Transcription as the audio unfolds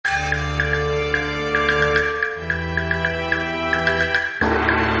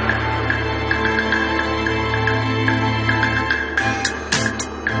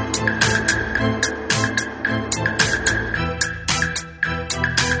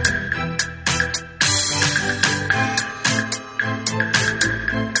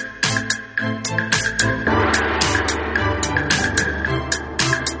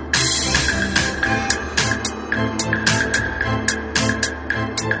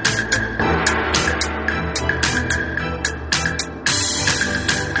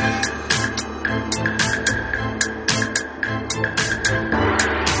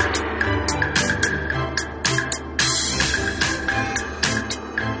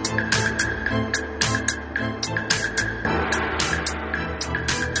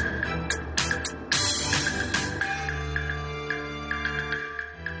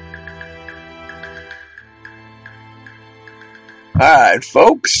Hi,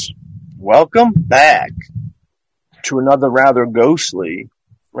 folks. Welcome back to another rather ghostly,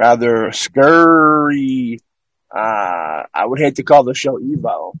 rather scary. I would hate to call the show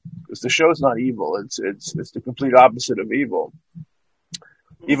evil because the show's not evil. It's the complete opposite of evil.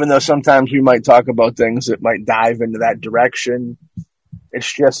 Even though sometimes we might talk about things that might dive into that direction,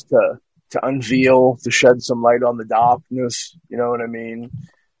 it's just to unveil, to shed some light on the darkness. You know what I mean?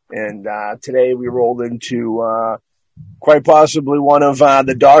 And today we rolled into quite possibly one of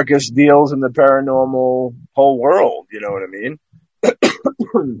the darkest deals in the paranormal whole world. You know what I mean?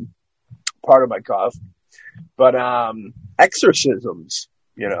 Part of my cough. But exorcisms,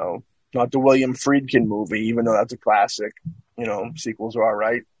 not the William Friedkin movie, even though that's a classic. Sequels are all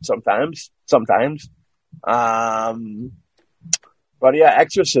right sometimes. But yeah,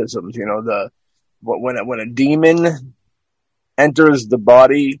 exorcisms, when a demon enters the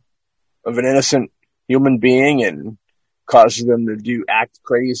body of an innocent human being and causes them to act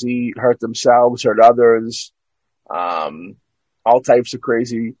crazy, hurt themselves, hurt others, all types of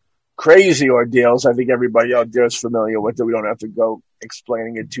crazy ordeals. I think everybody out there is familiar with it. We don't have to go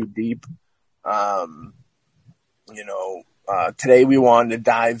explaining it too deep. Today we wanted to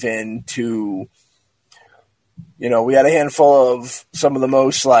dive into, we had a handful of some of the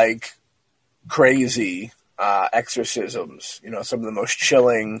most crazy exorcisms, some of the most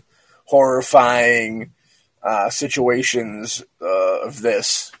chilling, horrifying situations of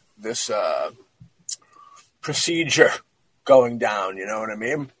this procedure going down, you know what I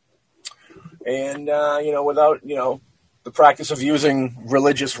mean? And, without, the practice of using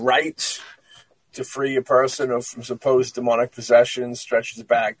religious rites to free a person from supposed demonic possession stretches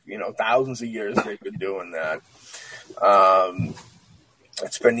back, thousands of years they've been doing that.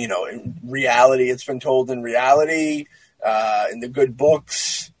 It's been, in reality, it's been told in reality, in the good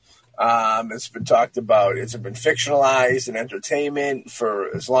books. It's been talked about. It's been fictionalized in entertainment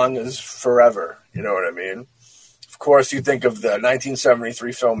for as long as forever. You know what I mean? Of course, you think of the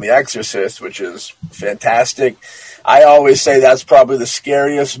 1973 film The Exorcist, which is fantastic. I always say that's probably the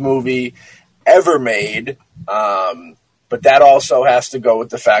scariest movie ever made. But that also has to go with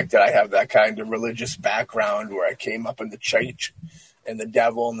the fact that I have that kind of religious background where I came up in the church and the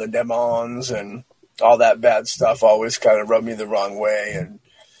devil and the demons and all that bad stuff always kind of rubbed me the wrong way and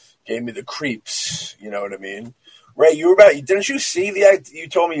gave me the creeps. You know what I mean? Ray, didn't you see you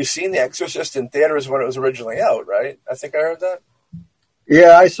told me you seen The Exorcist in theaters when it was originally out, right? I think I heard that.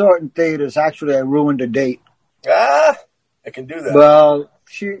 Yeah, I saw it in theaters. Actually, I ruined a date. I can do that. Well,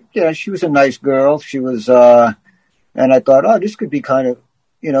 she was a nice girl. She was, and I thought, this could be kind of,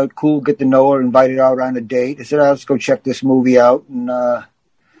 cool, get to know her, invite her out on a date. I said, let's go check this movie out. And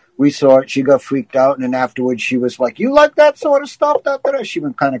we saw it. She got freaked out. And then afterwards, she was like, you like that sort of stuff? She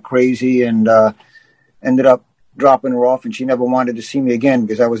went kind of crazy and ended up dropping her off. And she never wanted to see me again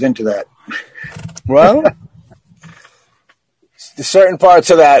because I was into that. Well, the certain parts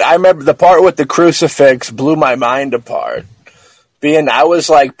of that, I remember the part with the crucifix blew my mind apart. I was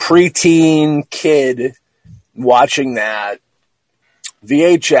preteen kid watching that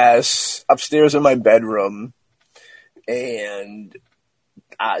VHS upstairs in my bedroom, and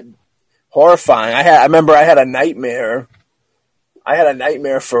horrifying. I remember I had a nightmare. I had a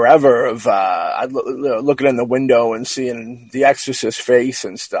nightmare forever of looking in the window and seeing the Exorcist face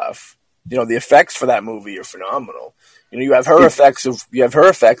and stuff. The effects for that movie are phenomenal. You have her effects,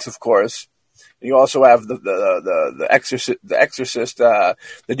 of course. You also have the Exorcist, the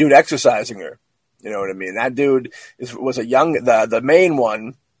dude exorcising her. You know what I mean? That dude was the main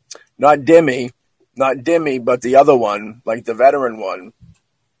one, not Dimmy, but the other one, like the veteran one.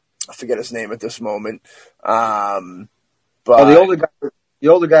 I forget his name at this moment. But the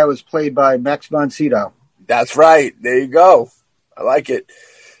older guy was played by Max von Sydow. That's right. There you go. I like it.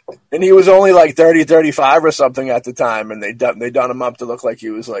 And he was only 30, 35 or something at the time, and they done him up to look like he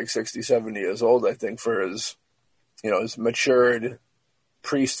was 60, 70 years old, I think, for his, his matured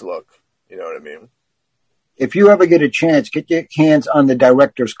priest look. You know what I mean? If you ever get a chance, get your hands on the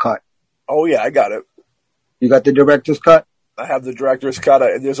director's cut. Oh, yeah, I got it. You got the director's cut? I have the director's cut.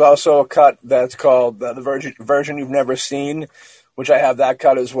 There's also a cut that's called the version you've never seen, which I have that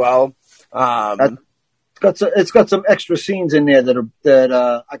cut as well. It's got some extra scenes in there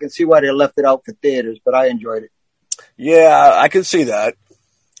that I can see why they left it out for theaters, but I enjoyed it. Yeah, I can see that.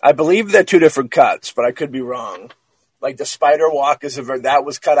 I believe they're two different cuts, but I could be wrong. The spider walk that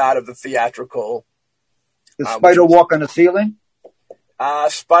was cut out of the theatrical. The spider walk on the ceiling?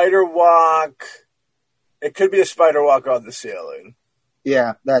 Spider walk. It could be a spider walk on the ceiling.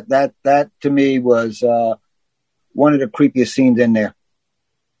 Yeah, that to me was one of the creepiest scenes in there.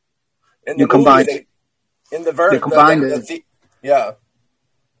 In the movie, Yeah.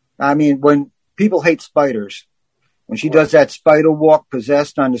 I mean, when people hate spiders, when she does that spider walk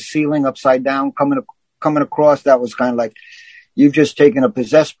possessed on the ceiling upside down, coming across, that was kind of like you've just taken a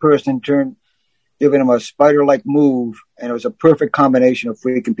possessed person, giving them a spider-like move, and it was a perfect combination of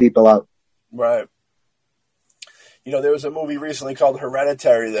freaking people out. Right. You know, there was a movie recently called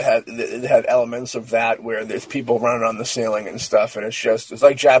Hereditary that had elements of that, where there's people running on the ceiling and stuff, and it's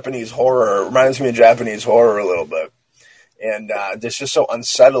like Japanese horror. It reminds me of Japanese horror a little bit. And there's just so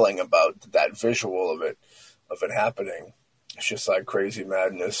unsettling about that visual of it happening. It's just like crazy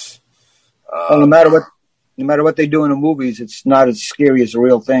madness. Well, no matter what they do in the movies, it's not as scary as the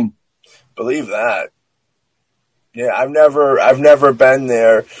real thing. Believe that. Yeah, I've never been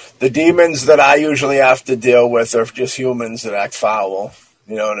there. The demons that I usually have to deal with are just humans that act foul.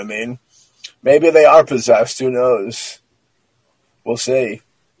 You know what I mean? Maybe they are possessed. Who knows? We'll see.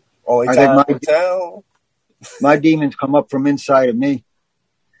 Only time will tell. My demons come up from inside of me.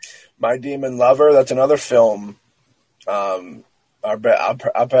 My Demon Lover, that's another film. Our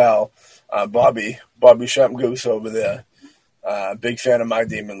pal, Bobby Shempgoose over there. Big fan of My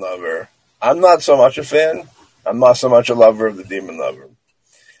Demon Lover. I'm not so much a fan. I'm not so much a lover of the Demon Lover.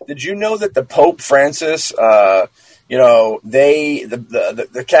 Did you know that the Pope Francis, the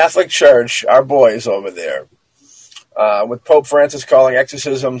Catholic Church, our boys over there, with Pope Francis calling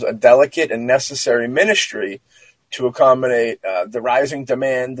exorcisms a delicate and necessary ministry to accommodate the rising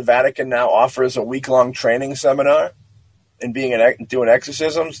demand, the Vatican now offers a week-long training seminar in doing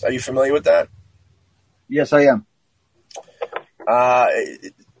exorcisms. Are you familiar with that? Yes, I am.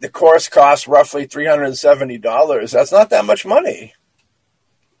 The course costs roughly $370. That's not that much money.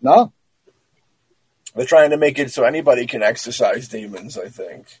 No. They're trying to make it so anybody can exorcise demons, I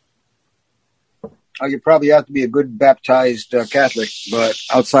think. Oh, you probably have to be a good baptized Catholic, but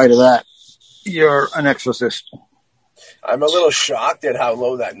outside of that, you're an exorcist. I'm a little shocked at how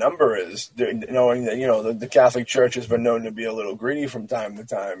low that number is, knowing that, the Catholic Church has been known to be a little greedy from time to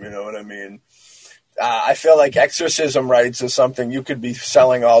time, you know what I mean? I feel like exorcism rights is something you could be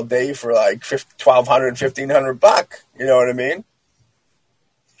selling all day for like $1,200, $1,500. You know what I mean?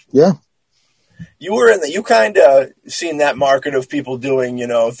 Yeah. You kind of seen that market of people doing,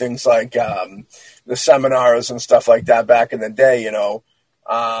 things like the seminars and stuff like that back in the day,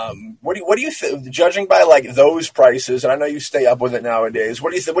 What do you think, judging by like those prices, and I know you stay up with it nowadays,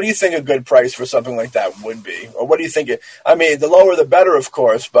 what do you think a good price for something like that would be? Or what do you think the lower the better, of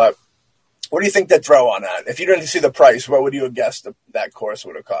course, but what do you think they'd throw on that? If you didn't see the price, what would you have guessed that course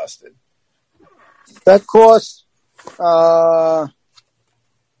would have costed? That course, I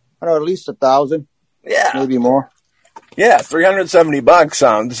don't know, at least $1,000. Yeah. Maybe more. Yeah, $370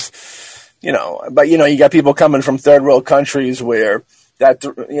 sounds, but you got people coming from third world countries where that,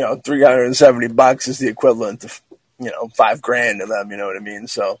 $370 is the equivalent of, $5,000 to them, you know what I mean?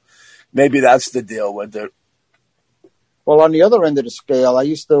 So maybe that's the deal with it. Well, on the other end of the scale, I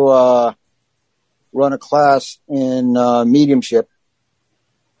used to run a class in mediumship,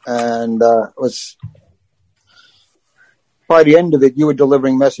 and was by the end of it, you were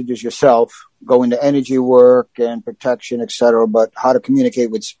delivering messages yourself, going to energy work and protection, etc., but how to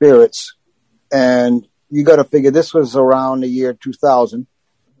communicate with spirits. And you got to figure this was around the year 2000,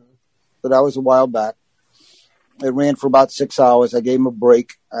 so that was a while back. It ran for about 6 hours. I gave them a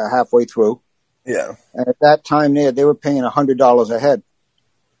break halfway through. Yeah. And at that time they were paying $100 a head.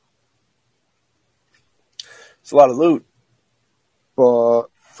 It's a lot of loot for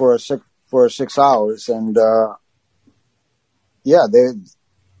 6 hours, and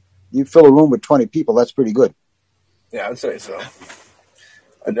you fill a room with 20 people. That's pretty good. Yeah, I'd say so.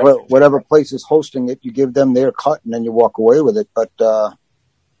 Whatever place is hosting it, you give them their cut, and then you walk away with it. But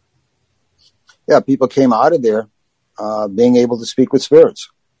people came out of there being able to speak with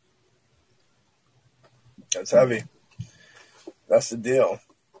spirits. That's heavy. That's the deal.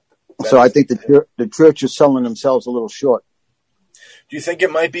 So I think the church is selling themselves a little short. Do you think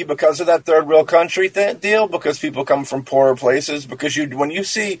it might be because of that third world country deal? Because people come from poorer places? Because when you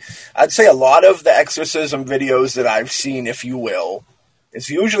see, I'd say a lot of the exorcism videos that I've seen, if you will, it's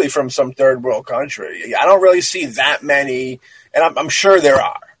usually from some third world country. I don't really see that many, and I'm sure there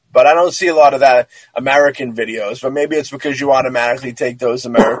are, but I don't see a lot of that American videos. But maybe it's because you automatically take those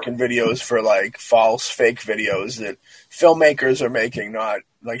American videos for like false, fake videos that filmmakers are making, not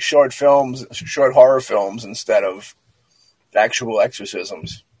like short horror films instead of actual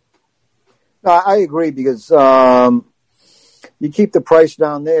exorcisms. No, I agree, because you keep the price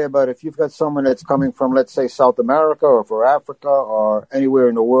down there, but if you've got someone that's coming from, let's say, South America or for Africa or anywhere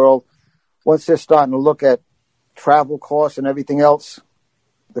in the world, once they're starting to look at travel costs and everything else,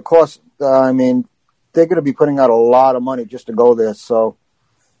 the cost, they're going to be putting out a lot of money just to go there. So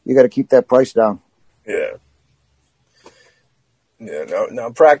you got to keep that price down. Yeah. Yeah,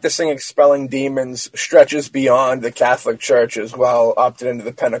 no. Practicing expelling demons stretches beyond the Catholic Church as well, opted into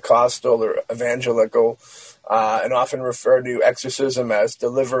the Pentecostal or evangelical, and often refer to exorcism as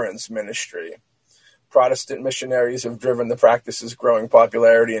deliverance ministry. Protestant missionaries have driven the practice's growing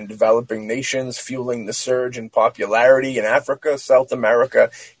popularity in developing nations, fueling the surge in popularity in Africa, South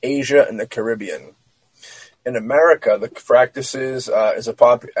America, Asia, and the Caribbean. In America, the practice is as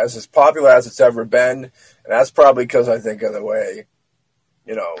popular as it's ever been, and that's probably because I think of the way,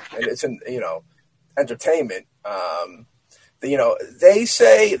 and it's in entertainment. They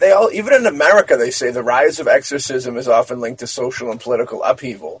say even in America they say the rise of exorcism is often linked to social and political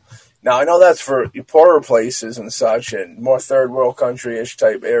upheaval. Now I know that's for poorer places and such, and more third world country-ish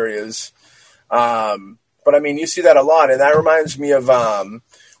type areas, but I mean you see that a lot, and that reminds me of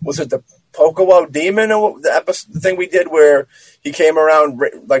was it the Pocoyo Demon, the thing we did where he came around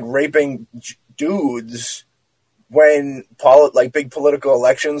raping dudes when big political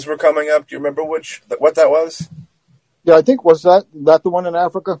elections were coming up. Do you remember what that was? Yeah, I think was that the one in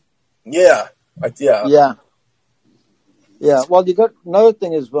Africa? Yeah, yeah. Well, you got another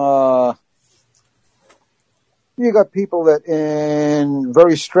thing is you got people that in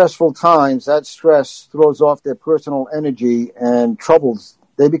very stressful times, that stress throws off their personal energy and troubles.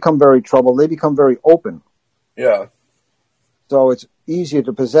 They become very troubled. They become very open. Yeah. So it's easier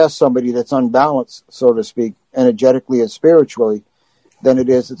to possess somebody that's unbalanced, so to speak, energetically and spiritually, than it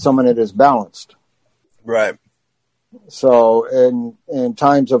is someone that is balanced. Right. So in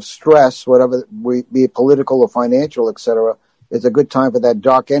times of stress, whatever, be it political or financial, etc., it's a good time for that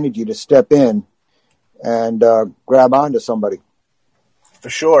dark energy to step in and grab onto somebody. For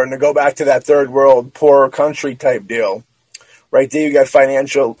sure. And to go back to that third world, poorer country type deal. Right there, you got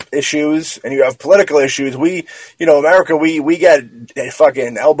financial issues and you have political issues. America, we get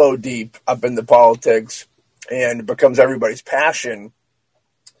fucking elbow deep up in the politics, and it becomes everybody's passion.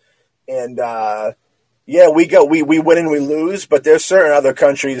 And we win and we lose, but there's certain other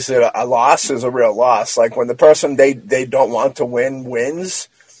countries that a loss is a real loss. Like when the person they don't want to win wins,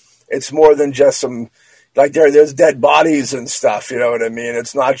 it's more than just some there's dead bodies and stuff. You know what I mean?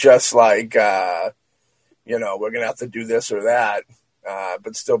 It's not just like. We're going to have to do this or that,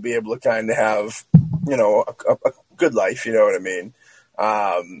 but still be able to kind of have, a good life, you know what I mean?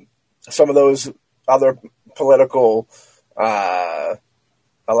 Some of those other political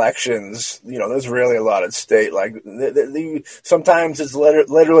elections, there's really a lot at stake. Like, sometimes it's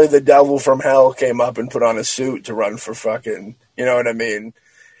literally the devil from hell came up and put on a suit to run for fucking, you know what I mean?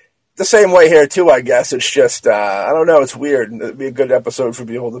 The same way here, too, I guess. It's just, I don't know, it's weird. It'd be a good episode for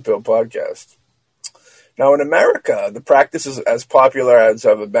Behold the Pill podcast. Now, in America, the practice is as popular as it's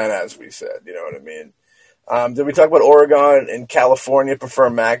ever been, as we said. You know what I mean? Did we talk about Oregon and California prefer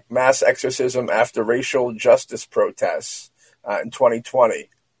mass exorcism after racial justice protests in 2020?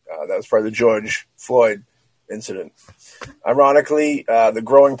 That was part of the George Floyd incident. Ironically, the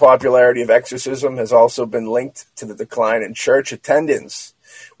growing popularity of exorcism has also been linked to the decline in church attendance,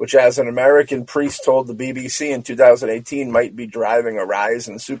 which, as an American priest told the BBC in 2018, might be driving a rise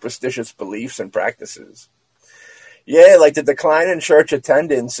in superstitious beliefs and practices. Yeah, like the decline in church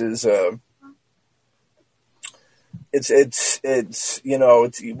attendance is,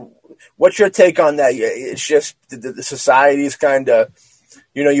 what's your take on that? It's just the society's kind of,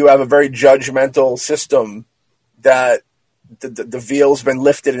 you have a very judgmental system that the veil's been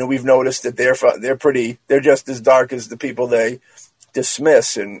lifted, and we've noticed that they're just as dark as the people they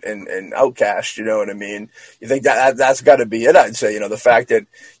dismiss and outcast, you know what I mean? You think that's got to be it, I'd say, the fact that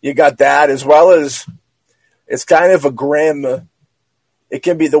you got that, as well as it's kind of a grim,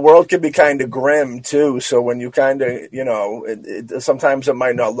 the world can be kind of grim too, so when you kind of, sometimes it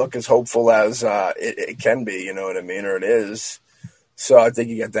might not look as hopeful as it can be, you know what I mean, or it is, so I think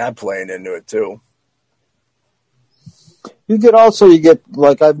you get that playing into it too. You get,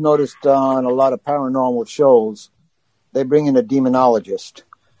 like I've noticed on a lot of paranormal shows, they bring in a demonologist.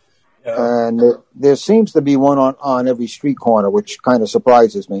 Yeah. And there seems to be one on every street corner, which kind of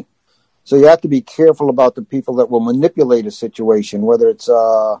surprises me. So you have to be careful about the people that will manipulate a situation, whether it's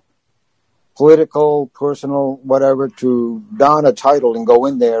political, personal, whatever, to don a title and go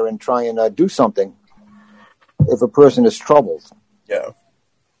in there and try and do something if a person is troubled. Yeah.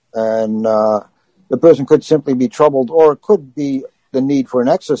 And the person could simply be troubled, or it could be the need for an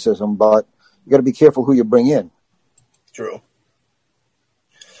exorcism, but you got to be careful who you bring in. True.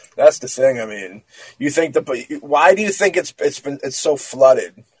 That's the thing. I mean, why do you think it's so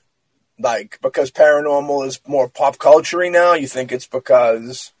flooded? Like, because paranormal is more pop culture now? You think it's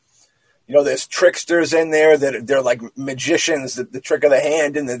because there's tricksters in there that they're like magicians, the trick of the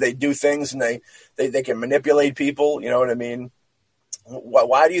hand, and they do things and they can manipulate people. You know what I mean?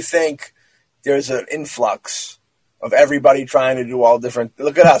 Why do you think there's an influx of everybody trying to do all different?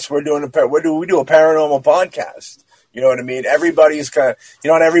 Look at us. We do a paranormal podcast. You know what I mean? Everybody's kind of,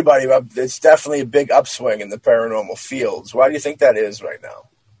 not everybody, but it's definitely a big upswing in the paranormal fields. Why do you think that is right now?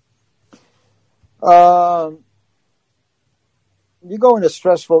 You go into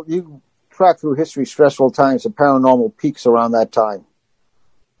you track through history, stressful times, the paranormal peaks around that time.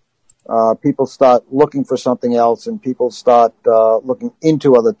 People start looking for something else, and people start looking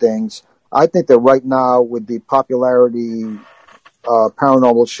into other things. I think that right now, with the popularity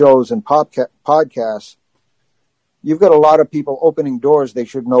paranormal shows and podcasts, you've got a lot of people opening doors they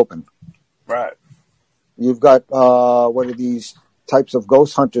shouldn't open. Right. You've got what are these types of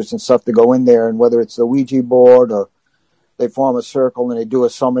ghost hunters and stuff to go in there, and whether it's the Ouija board or they form a circle and they do a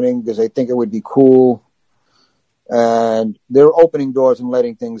summoning because they think it would be cool. And they're opening doors and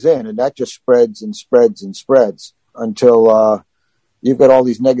letting things in, and that just spreads and spreads and spreads until you've got all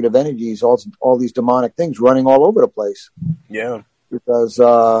these negative energies, all these demonic things running all over the place. Yeah. Because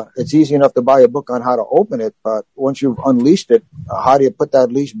it's easy enough to buy a book on how to open it, but once you've unleashed it, how do you put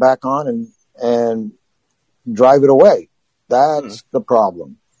that leash back on and drive it away? That's the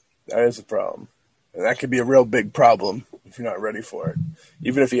problem. That is a problem. And that could be a real big problem if you're not ready for it.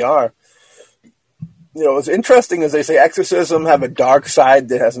 Even if you are. What's interesting is they say exorcism have a dark side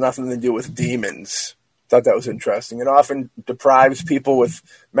that has nothing to do with demons. Thought that was interesting. It often deprives people with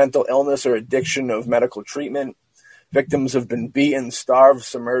mental illness or addiction of medical treatment. Victims have been beaten, starved,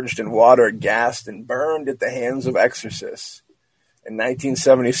 submerged in water, gassed, and burned at the hands of exorcists. In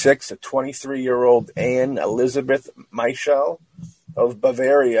 1976, a 23-year-old Anne Elizabeth Michel of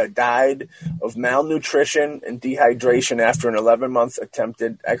Bavaria died of malnutrition and dehydration after an 11-month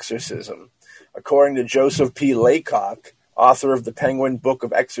attempted exorcism. According to Joseph P. Laycock, author of the Penguin Book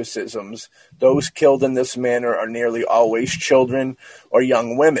of Exorcisms, those killed in this manner are nearly always children or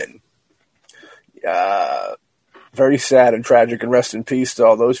young women. Very sad and tragic, and rest in peace to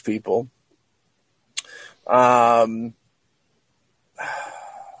all those people.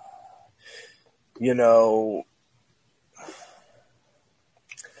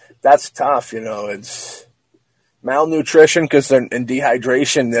 That's tough, it's malnutrition because they're in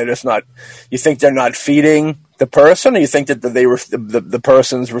dehydration. They're just not, you think they're not feeding the person, or you think that the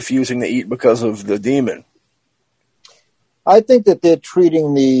person's refusing to eat because of the demon? I think that they're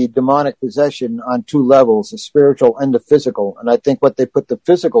treating the demonic possession on two levels, the spiritual and the physical. And I think what they put the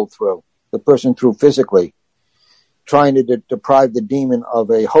person through physically, trying to deprive the demon of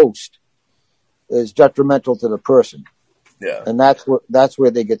a host, is detrimental to the person. Yeah. And that's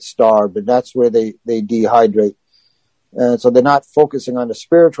where they get starved, and that's where they dehydrate. And so they're not focusing on the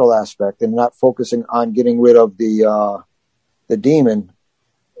spiritual aspect, and not focusing on getting rid of the demon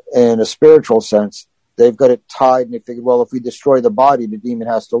in a spiritual sense. They've got it tied, and they figure, well, if we destroy the body, the demon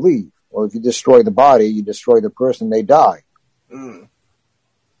has to leave. Well, if you destroy the body, you destroy the person, they die. Mm.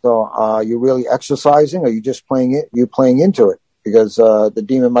 So are you really exercising, or are you just playing it? You're playing into it, because the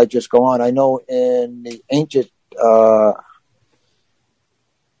demon might just go on. I know in the ancient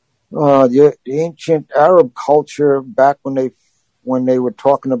the ancient Arab culture, back when they were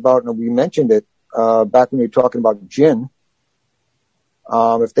talking about, and we mentioned it, back when we were talking about jinn,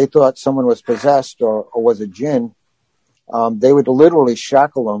 if they thought someone was possessed or was a jinn, they would literally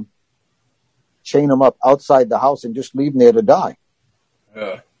shackle them, chain them up outside the house, and just leave them there to die.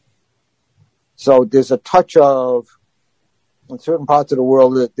 Yeah. So there's a touch of, in certain parts of the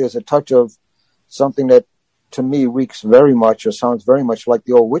world, there's a touch of something that, to me, reeks very much or sounds very much like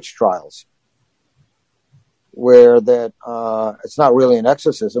the old witch trials, where that it's not really an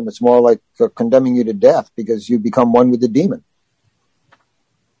exorcism. It's more like condemning you to death because you become one with the demon.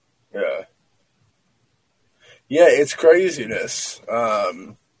 Yeah. Yeah, it's craziness.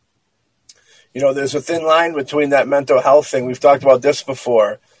 There's a thin line between that mental health thing. We've talked about this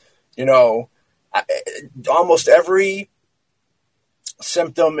before. Almost every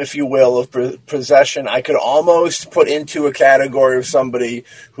symptom, if you will, of possession, I could almost put into a category of somebody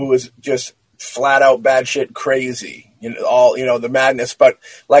who was just flat out bad shit crazy. The madness. But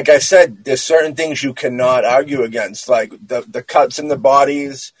like I said, there's certain things you cannot argue against, like the cuts in the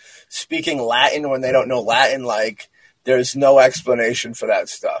bodies, speaking Latin when they don't know Latin, like there's no explanation for that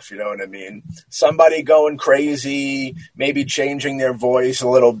stuff. You know what I mean? Somebody going crazy, maybe changing their voice a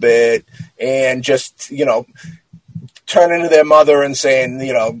little bit, and just, turning to their mother and saying,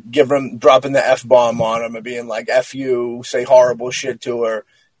 dropping the F-bomb on them and being like, F you, say horrible shit to her.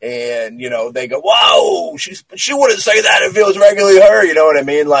 and, you know, they go, whoa, she wouldn't say that if it was regularly her, you know what I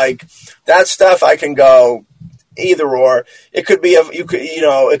mean? Like, that stuff I can go either or. It could be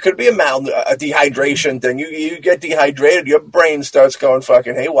it could be a dehydration thing. You get dehydrated, your brain starts going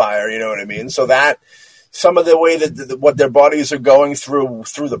fucking haywire, you know what I mean? So that, some of the way that what their bodies are going through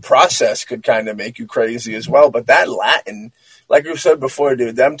the process could kind of make you crazy as well. But that Latin, like you said before,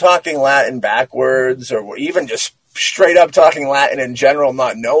 dude, them talking Latin backwards, or even just straight up talking Latin in general,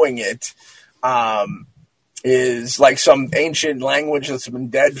 not knowing it, is like some ancient language that's been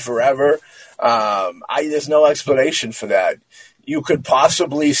dead forever. There's no explanation for that. You could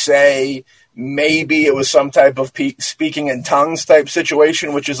possibly say maybe it was some type of speaking in tongues type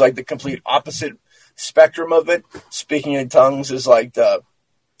situation, which is like the complete opposite spectrum of it. Speaking in tongues is like the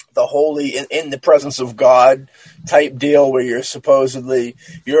holy in the presence of God type deal, where you're in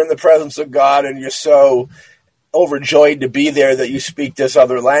the presence of God and you're so overjoyed to be there that you speak this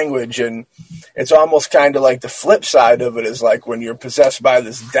other language. And it's almost kind of like the flip side of it is like when you're possessed by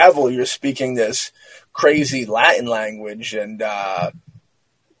this devil, you're speaking this crazy Latin language. And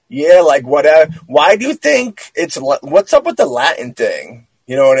like whatever. Why do you think what's up with the Latin thing?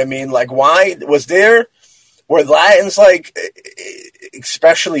 You know what I mean? Like, were Latins like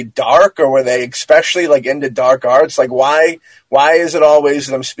especially dark, or were they especially like into dark arts? Like, why is it always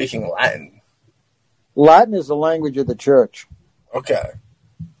them speaking Latin? Latin is the language of the church. Okay.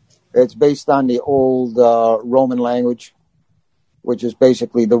 It's based on the old Roman language, which is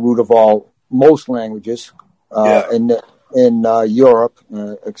basically the root of most languages in Europe,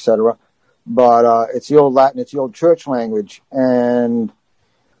 etc. But it's the old Latin, it's the old church language. And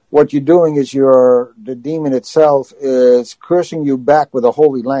what you're doing is the demon itself is cursing you back with a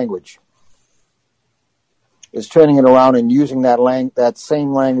holy language. It's turning it around and using that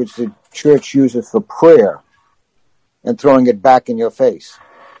same language the church uses for prayer and throwing it back in your face.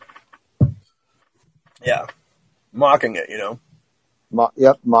 Yeah. Mocking it, you know?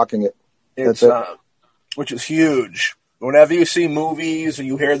 Mocking it. It's which is huge. Whenever you see movies or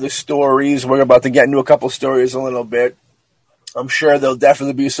you hear the stories, we're about to get into a couple stories in a little bit. I'm sure there'll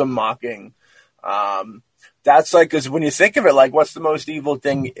definitely be some mocking. That's like, because when you think of it, like, what's the most evil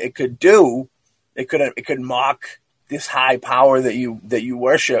thing it could do? It could mock this high power that you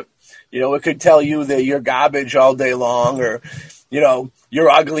worship. You know, it could tell you that you're garbage all day long, or, you know, you're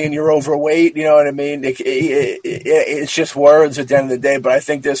ugly and you're overweight. You know what I mean? It's just words at the end of the day. But I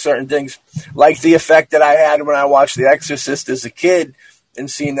think there's certain things, like the effect that I had when I watched The Exorcist as a kid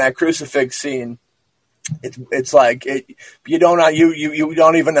and seeing that crucifix scene. It's like you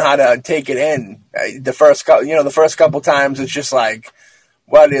don't even know how to take it in. The first couple times, it's just like,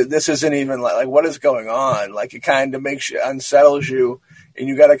 this isn't even like what is going on? Like, it kind of unsettles you, and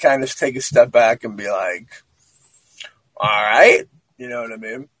you got to kind of take a step back and be like, all right, you know what I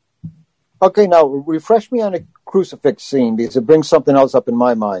mean? Okay, now refresh me on the crucifix scene, because it brings something else up in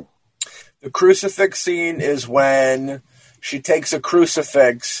my mind. The crucifix scene is when she takes a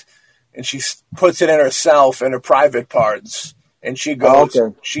crucifix and she puts it in herself in her private parts, and she goes,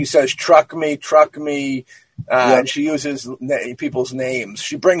 She says, truck me, and she uses people's names.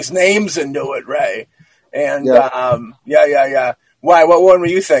 She brings names into it, Ray. And, Why? What one were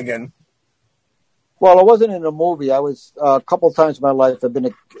you thinking? Well, I wasn't in a movie. I was, a couple of times in my life, I've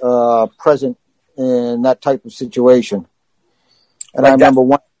been present in that type of situation. And like I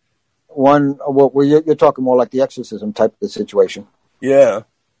remember you're talking more like the exorcism type of situation. Yeah.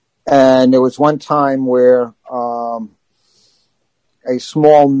 And there was one time where a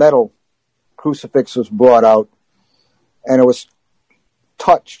small metal crucifix was brought out, and it was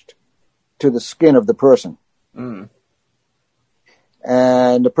touched to the skin of the person. Mm.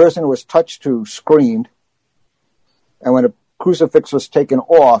 And the person who was touched to screamed. And when the crucifix was taken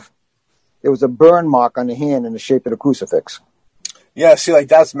off, there was a burn mark on the hand in the shape of the crucifix. Yeah, see, like,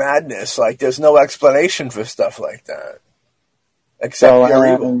 that's madness. Like, there's no explanation for stuff like that. Except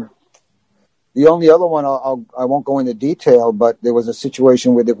you're evil. The only other one, I won't go into detail, but there was a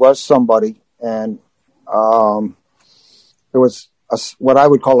situation where there was somebody, and there was what I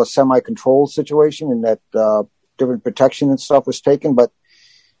would call a semi-controlled situation, in that different protection and stuff was taken, but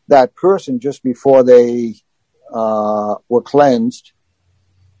that person, just before they were cleansed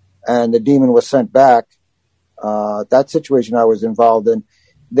and the demon was sent back, that situation I was involved in,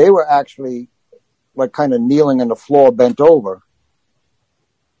 they were actually like kind of kneeling on the floor, bent over.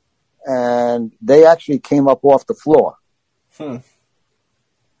 And they actually came up off the floor.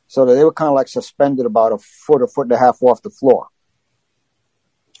 So that they were kind of like suspended about a foot and a half off the floor.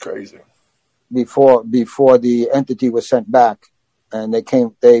 Crazy. Before the entity was sent back, and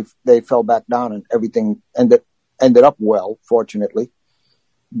they fell back down, and everything ended up well, fortunately.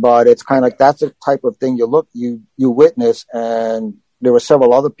 but it's kind of like that's the type of thing you witness. And there were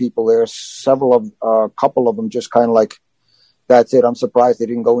several other people there, a couple of them just kind of like, that's it. I'm surprised they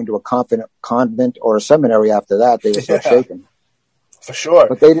didn't go into a convent or a seminary after that. They were so shaken. For sure.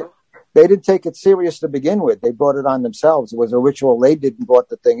 But they didn't take it serious to begin with. They brought it on themselves. It was a ritual they did and brought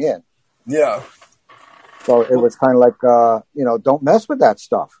the thing in. Yeah. So it was kind of like, don't mess with that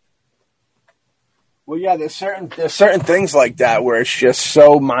stuff. Well, yeah, there's certain things like that where it's just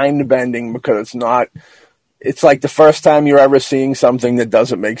so mind-bending because it's like the first time you're ever seeing something that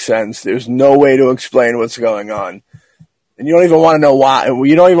doesn't make sense. There's no way to explain what's going on. And you don't even want to know why.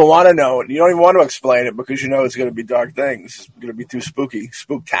 You don't even want to know it. You don't even want to explain it because you know it's going to be dark things. It's going to be too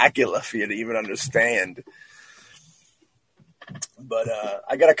spooktacular for you to even understand. But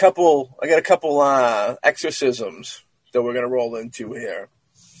I got a couple exorcisms that we're going to roll into here.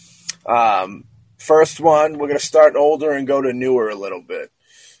 First one, we're going to start older and go to newer a little bit.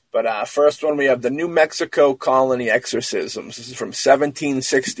 But first one, we have the New Mexico Colony exorcisms. This is from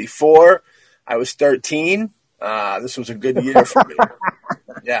 1764. I was 13. This was a good year for me.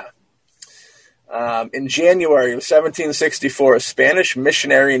 Yeah. In January of 1764, a Spanish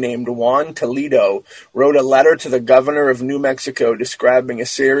missionary named Juan Toledo wrote a letter to the governor of New Mexico describing a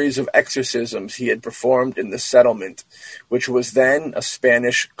series of exorcisms he had performed in the settlement, which was then a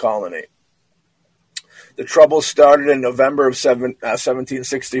Spanish colony. The trouble started in November of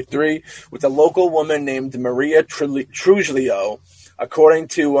 1763 with a local woman named Maria Trujillo. According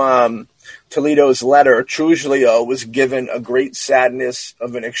to Toledo's letter, Trujillo was given a great sadness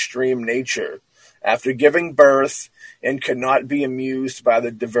of an extreme nature after giving birth and could not be amused by the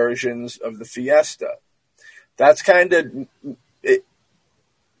diversions of the fiesta. That's kind of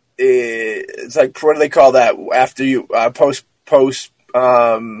it's like, what do they call that after you after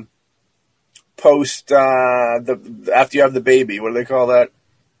you have the baby? What do they call that?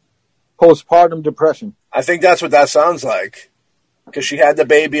 Postpartum depression. I think that's what that sounds like. Because she had the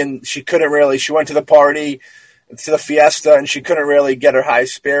baby and she went to the party, to the fiesta, and she couldn't really get her high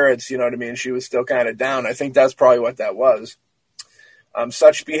spirits, you know what I mean? She was still kind of down. I think that's probably what that was.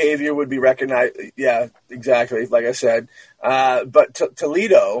 Such behavior would be recognized. Yeah, exactly, like I said. But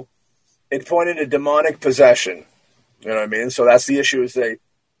Toledo, it pointed to demonic possession. You know what I mean? So that's the issue, is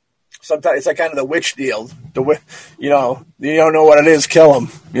sometimes it's like kind of the witch deal. You don't know what it is, kill them.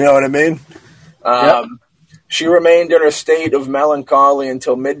 You know what I mean? Yep. She remained in her state of melancholy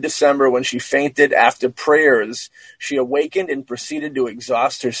until mid-December when she fainted after prayers. She awakened and proceeded to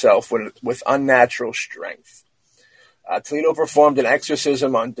exhaust herself with unnatural strength. Toledo performed an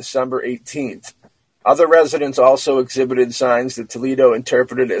exorcism on December 18th. Other residents also exhibited signs that Toledo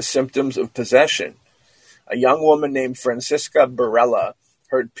interpreted as symptoms of possession. A young woman named Francisca Barella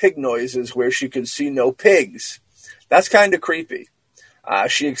heard pig noises where she could see no pigs. That's kind of creepy.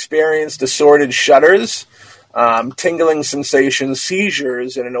 She experienced assorted shudders, tingling sensations,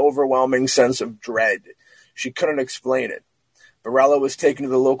 seizures, and an overwhelming sense of dread. She couldn't explain it. Barella was taken to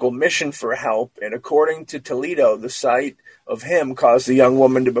the local mission for help, and according to Toledo, the sight of him caused the young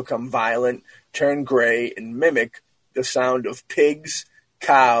woman to become violent, turn gray, and mimic the sound of pigs,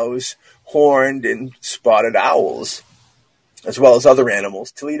 cows, horned and spotted owls, as well as other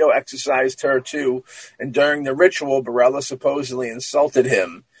animals. Toledo exorcised her too, and during the ritual, Barella supposedly insulted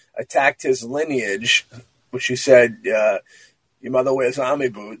him, attacked his lineage, which she said, your mother wears army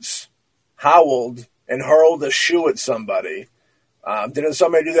boots, howled, and hurled a shoe at somebody. Didn't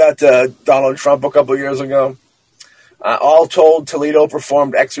somebody do that to Donald Trump a couple of years ago? All told, Toledo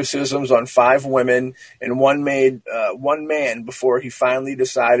performed exorcisms on 5 women and one man before he finally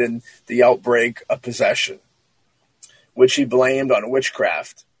decided the outbreak of possession, which he blamed on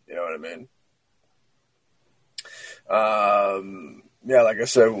witchcraft. You know what I mean? Yeah, like I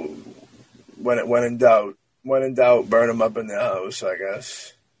said, when in doubt, burn them up in the house, I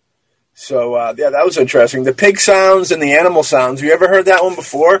guess. So, yeah, that was interesting. The pig sounds and the animal sounds. Have you ever heard that one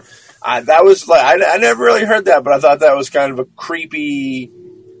before? That was like, I never really heard that, but I thought that was kind of a creepy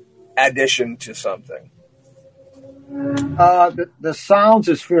addition to something. The sounds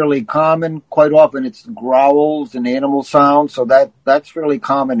is fairly common. Quite often it's growls and animal sounds, so that's fairly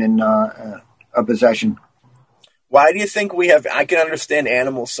common in a possession. Why do you think we have, I can understand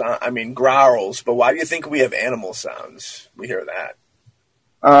growls, but why do you think we have animal sounds? We hear that.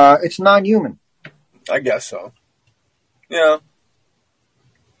 It's non-human. I guess so. Yeah.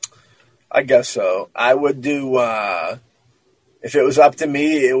 I guess so. I would do, if it was up to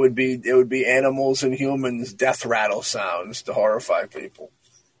me, it would be animals and humans death rattle sounds to horrify people.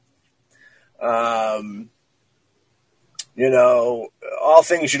 All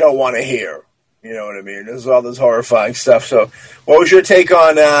things you don't want to hear. You know what I mean? There's all this horrifying stuff. So, what was your take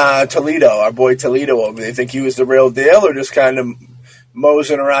on Toledo, our boy Toledo? Do you think he was the real deal, or just kind of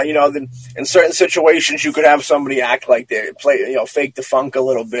moseying around? You know, in certain situations, you could have somebody act like they fake the funk a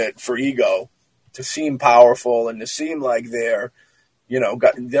little bit for ego, to seem powerful and to seem like they're, they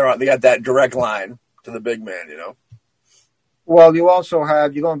got that direct line to the big man. You know. Well, you also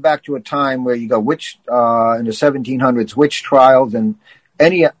have, you're going back to a time where you got witch in the 1700s, witch trials, and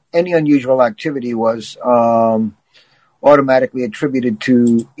any unusual activity was automatically attributed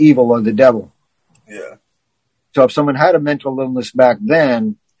to evil or the devil. Yeah. So if someone had a mental illness back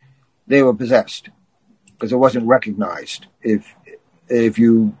then, they were possessed because it wasn't recognized. If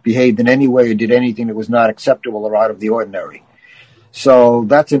you behaved in any way or did anything that was not acceptable or out of the ordinary. So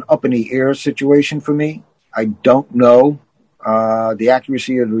that's an up in the air situation for me. I don't know the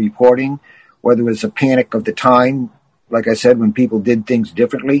accuracy of the reporting, whether it's a panic of the time, like I said, when people did things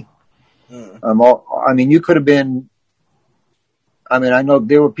differently. You could have been, I know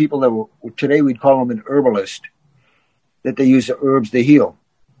there were people that were, today we'd call them an herbalist, that they use the herbs to heal.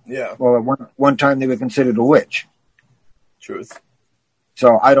 Yeah. Well, at one time they were considered a witch. Truth.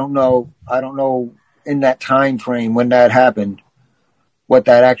 So I don't know in that time frame when that happened, what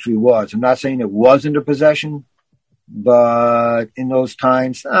that actually was. I'm not saying it wasn't a possession, but in those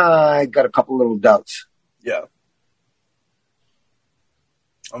times, I got a couple little doubts. Yeah.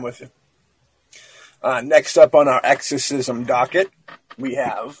 I'm with you. Next up on our exorcism docket, we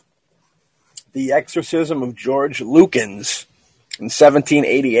have the exorcism of George Lukens in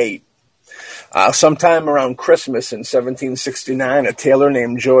 1788. Sometime around Christmas in 1769, a tailor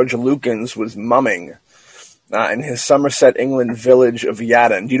named George Lukens was mumming in his Somerset, England village of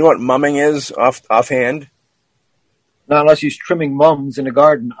Yadden. Do you know what mumming is offhand? Not unless he's trimming mums in the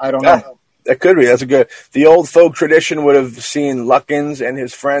garden. I don't know. That could be. That's a good. The old folk tradition would have seen Lukens and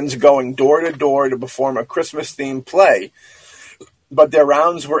his friends going door to door to perform a Christmas-themed play, but their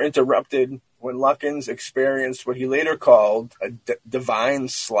rounds were interrupted when Lukens experienced what he later called a divine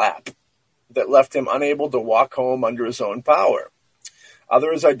slap that left him unable to walk home under his own power.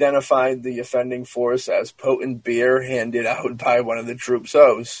 Others identified the offending force as potent beer handed out by one of the troop's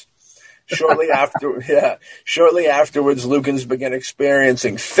hosts. Shortly afterwards, Lukens began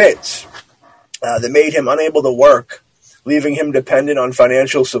experiencing fits that made him unable to work, leaving him dependent on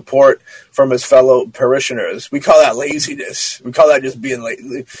financial support from his fellow parishioners. We call that laziness. We call that just being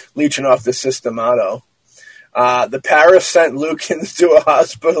leeching off the systemato. The parish sent Lukens to a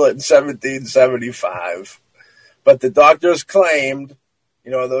hospital in 1775, but the doctors claimed,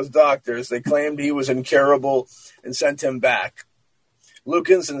 they claimed he was incurable and sent him back.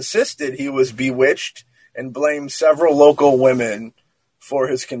 Lukens insisted he was bewitched and blamed several local women for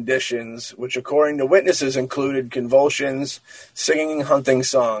his conditions, which according to witnesses included convulsions, singing hunting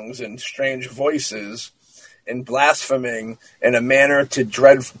songs in strange voices, and blaspheming in a manner too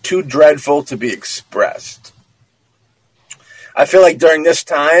dreadful to be expressed. I feel like during this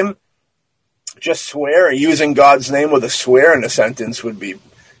time, just swear or using God's name with a swear in a sentence would be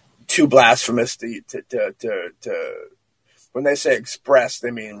too blasphemous to when they say express,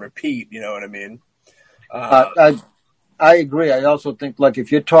 they mean repeat, you know what I mean? I agree. I also think, like,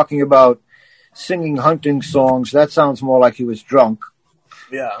 if you're talking about singing hunting songs, that sounds more like he was drunk.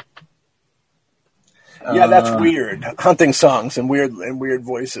 Yeah. Yeah, that's weird. Hunting songs and weird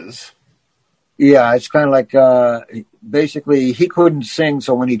voices. Yeah, it's kind of like, basically, he couldn't sing,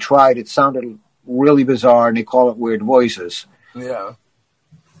 so when he tried, it sounded really bizarre, and they call it weird voices. Yeah.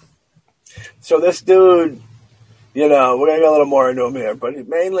 So this dude, we're going to get a little more into him here, but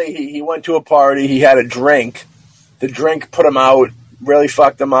mainly he went to a party, he had a drink. The drink put him out, really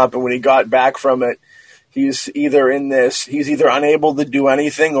fucked him up, and when he got back from it, he's either unable to do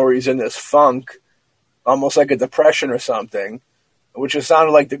anything or he's in this funk, almost like a depression or something, which it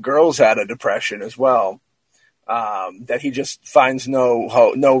sounded like the girls had a depression as well, that he just finds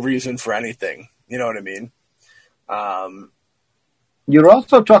no reason for anything. You know what I mean? You're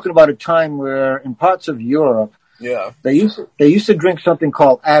also talking about a time where in parts of Europe, they used to drink something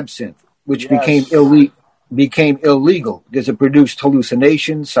called absinthe, which became illegal because it produced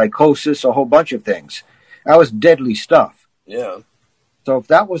hallucinations, psychosis, a whole bunch of things. That was deadly stuff. Yeah. So if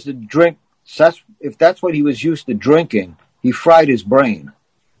that was the drink, if that's what he was used to drinking, he fried his brain.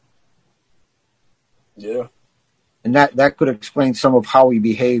 Yeah. And that could explain some of how he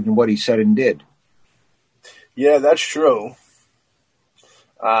behaved and what he said and did. Yeah, that's true.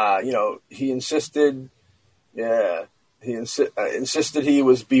 He insisted. Yeah. He insisted he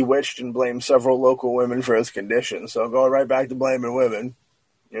was bewitched and blamed several local women for his condition. So going right back to blaming women.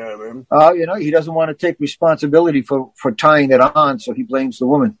 You know what I mean? He doesn't want to take responsibility for tying it on, so he blames the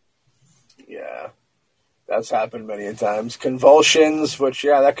woman. Yeah. That's happened many times. Convulsions, which,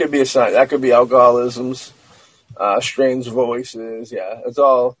 that could be a sign. That could be alcoholisms, strange voices. Yeah, it's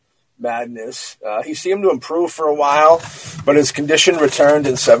all madness. He seemed to improve for a while, but his condition returned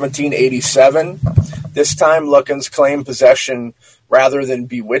in 1787. This time, Lookins claimed possession rather than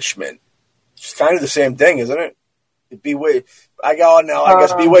bewitchment. It's kind of the same thing, isn't it? I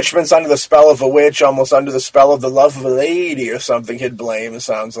guess bewitchment's under the spell of a witch, almost under the spell of the love of a lady or something. He'd blame. It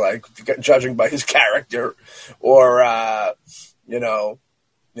sounds like, judging by his character, or yeah.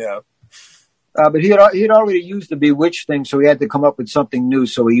 But he had already used the bewitched thing, so he had to come up with something new.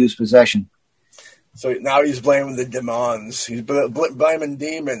 So he used possession. So now he's blaming the demons. He's blaming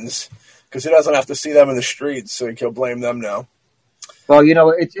demons because he doesn't have to see them in the streets, so he'll blame them now. Well,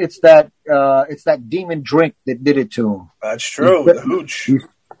 it's that demon drink that did it to him. That's true. The hooch.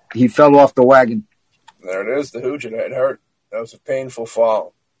 He fell off the wagon. There it is. The hooch. It hurt. That was a painful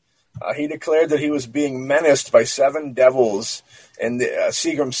fall. He declared that he was being menaced by 7 devils and the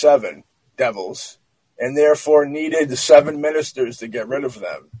Seagram 7 devils, and therefore needed 7 ministers to get rid of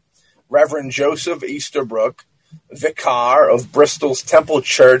them. Reverend Joseph Easterbrook, vicar of Bristol's Temple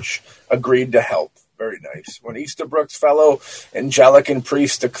Church, agreed to help. Very nice. When Easterbrook's fellow Anglican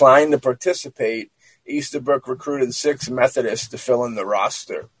priests declined to participate, Easterbrook recruited 6 Methodists to fill in the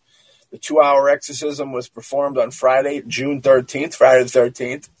roster. The 2-hour exorcism was performed on Friday, June 13th, Friday the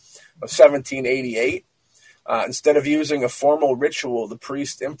 13th of 1788. Instead of using a formal ritual, the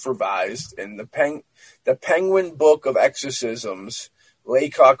priest improvised. In the Penguin Book of Exorcisms,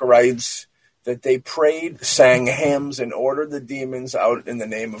 Laycock writes that they prayed, sang hymns, and ordered the demons out in the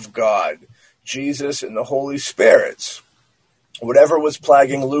name of God, Jesus, and the Holy Spirits. Whatever was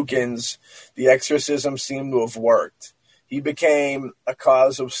plaguing Lukins, the exorcism seemed to have worked. He became a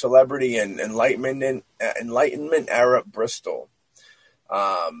cause of celebrity in Enlightenment era Bristol,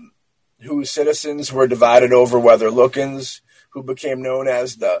 whose citizens were divided over whether Lukins, who became known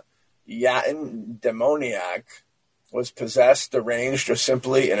as the Yatin demoniac, was possessed, deranged, or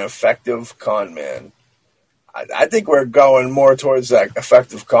simply an effective con man. I think we're going more towards that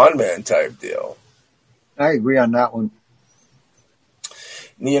effective con man type deal. I agree on that one.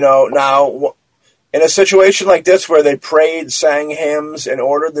 Now, in a situation like this where they prayed, sang hymns, and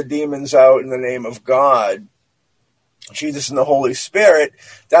ordered the demons out in the name of God, Jesus and the Holy Spirit,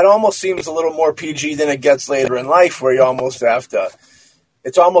 that almost seems a little more PG than it gets later in life, where you almost have to,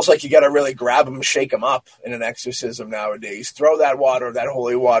 it's almost like you got to really grab them, shake them up in an exorcism nowadays. Throw that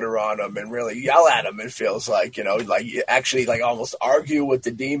holy water on them and really yell at them, it feels like, you actually almost argue with the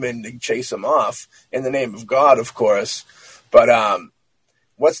demon to chase them off in the name of God, of course. But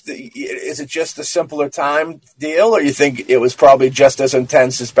is it just a simpler time deal, or you think it was probably just as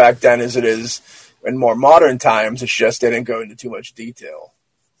intense as back then as it is in more modern times? It's just they didn't go into too much detail.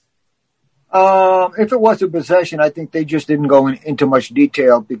 If it was a possession, I think they just didn't go into much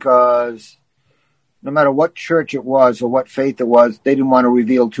detail because no matter what church it was or what faith it was, they didn't want to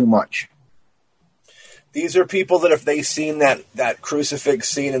reveal too much. These are people that if they seen that crucifix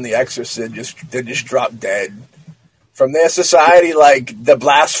scene in The Exorcist, they just drop dead. From their society, the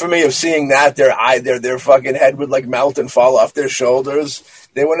blasphemy of seeing that, their fucking head would melt and fall off their shoulders.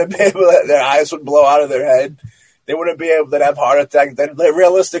 They wouldn't be able to, their eyes would blow out of their head. They wouldn't be able to have heart attacks. They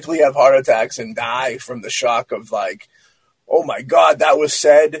realistically have heart attacks and die from the shock of oh my God, that was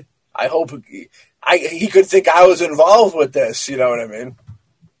said. I hope he could think I was involved with this. You know what I mean?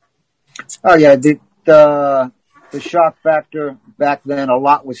 Oh yeah, the shock factor back then, a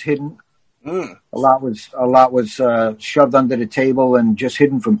lot was hidden. A lot was shoved under the table and just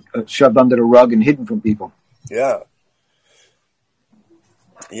shoved under the rug and hidden from people. Yeah.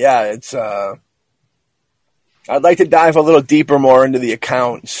 Yeah, it's I'd like to dive a little deeper more into the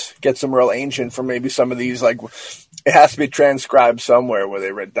accounts, get some real ancient from maybe some of these, it has to be transcribed somewhere where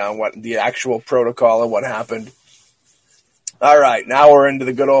they write down what the actual protocol and what happened. All right, now we're into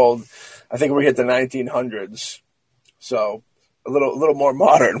the good old, I think we hit the 1900s. So a little more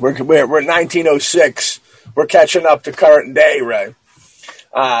modern. We're 1906. We're catching up to current day, right?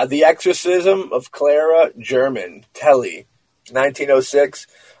 The Exorcism of Clara German, Telly, 1906.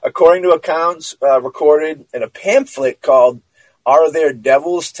 According to accounts recorded in a pamphlet called "Are There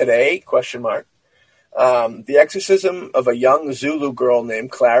Devils Today?" ? The exorcism of a young Zulu girl named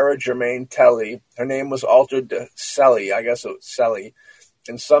Clara Germaine Telly. Her name was altered to Selly. I guess it was Selly.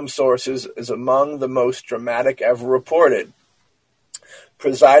 In some sources, is among the most dramatic ever reported.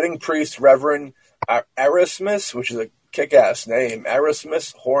 Presiding priest Reverend Erasmus, which is a kick-ass name,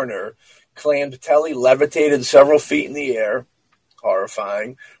 Erasmus Horner, claimed Telly levitated several feet in the air,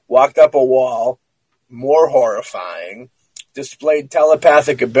 horrifying, walked up a wall, more horrifying, displayed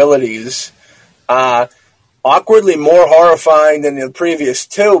telepathic abilities, Awkwardly more horrifying than the previous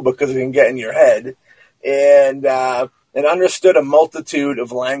two because it can get in your head, and understood a multitude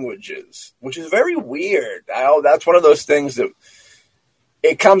of languages, which is very weird. That's one of those things that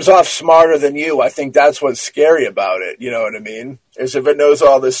it comes off smarter than you. I think that's what's scary about it. You know what I mean? Is if it knows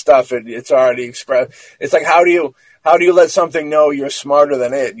all this stuff, it's already expressed. It's like, how do you let something know you're smarter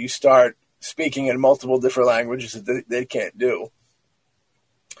than it? You start speaking in multiple different languages that they can't do.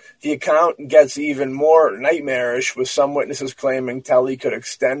 The account gets even more nightmarish, with some witnesses claiming Telly could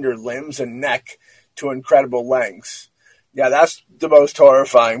extend her limbs and neck to incredible lengths. Yeah, that's the most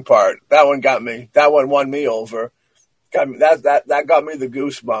horrifying part. That one got me. That one won me over. That got me the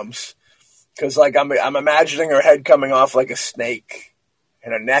goosebumps, because like I'm imagining her head coming off like a snake,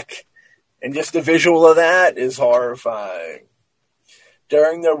 and her neck, and just the visual of that is horrifying.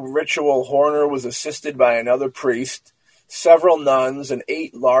 During the ritual, Horner was assisted by another priest, several nuns, and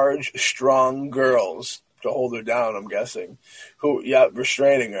 8 large, strong girls to hold her down, I'm guessing,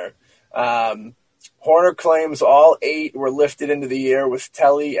 restraining her. Horner claims all 8 were lifted into the air with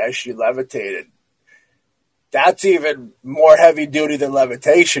Telly as she levitated. That's even more heavy duty than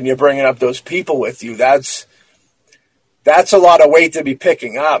levitation. You're bringing up those people with you. That's a lot of weight to be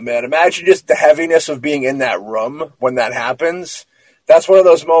picking up, man. Imagine just the heaviness of being in that room when that happens. That's one of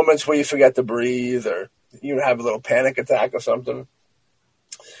those moments where you forget to breathe, or you have a little panic attack or something.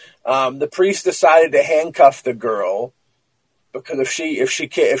 The priest decided to handcuff the girl, because if she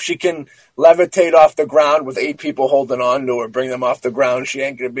can levitate off the ground with 8 people holding on to her, bring them off the ground, she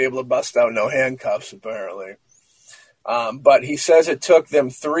ain't gonna be able to bust out no handcuffs, apparently. But he says it took them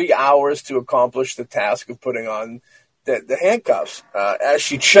 3 hours to accomplish the task of putting on the handcuffs. As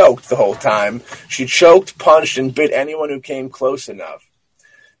she choked the whole time, she choked, punched, and bit anyone who came close enough.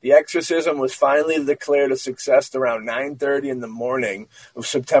 The exorcism was finally declared a success around 9:30 in the morning of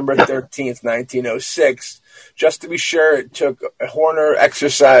September 13th, 1906. Just to be sure, it took Horner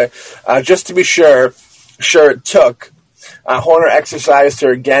exercise. Horner exercised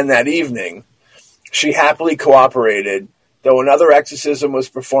her again that evening. She happily cooperated, though another exorcism was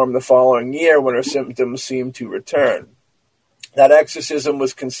performed the following year when her symptoms seemed to return. That exorcism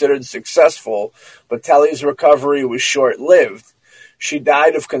was considered successful, but Telly's recovery was short-lived. She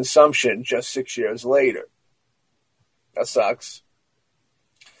died of consumption just 6 years later. That sucks.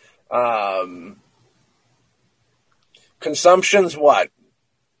 Consumption's what?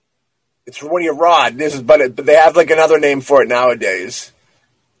 It's when you're raw. But they have like another name for it nowadays.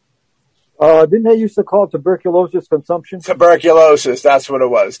 Didn't they used to call it tuberculosis consumption? Tuberculosis, that's what it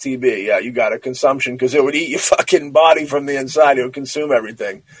was. TB, yeah, you got a consumption, because it would eat your fucking body from the inside. It would consume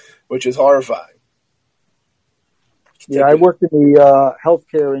everything, which is horrifying. Yeah, I worked in the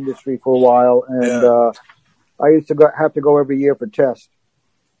healthcare industry for a while, and I used to have to go every year for tests.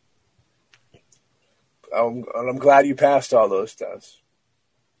 I'm glad you passed all those tests.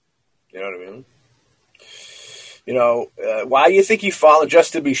 You know what I mean? You know, why do you think you followed,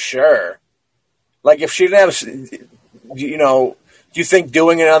 just to be sure? Like, if she didn't have, you know, do you think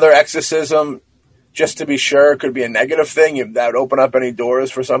doing another exorcism just to be sure could be a negative thing? That would open up any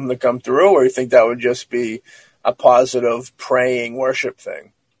doors for something to come through? Or you think that would just be a positive praying worship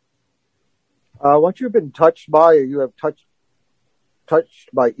thing? Once you've been touched by, or you have touched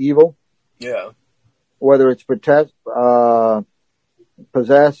by evil, yeah, whether it's possessed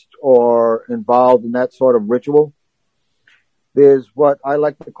or involved in that sort of ritual, there's what I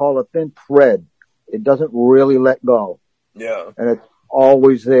like to call a thin thread. It doesn't really let go. Yeah. And it's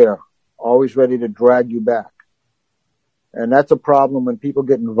always there, always ready to drag you back. And that's a problem when people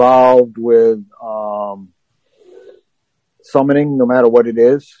get involved with summoning, no matter what it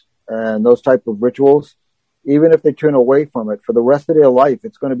is, and those type of rituals. Even if they turn away from it, for the rest of their life,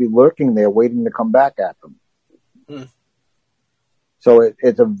 it's going to be lurking there, waiting to come back at them. Hmm. So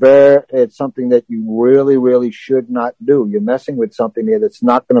it's something that you really, really should not do. You're messing with something here that's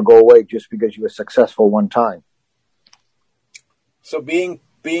not going to go away just because you were successful one time. So being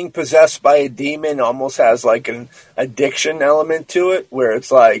possessed by a demon almost has like an addiction element to it, where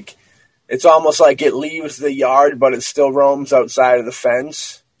it's almost like it leaves the yard, but it still roams outside of the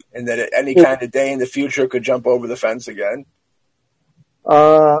fence, and that at any kind of day in the future it could jump over the fence again.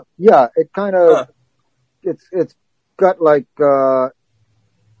 Yeah, it kind of, it's got like a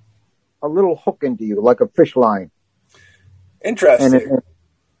little hook into you, like a fish line. Interesting.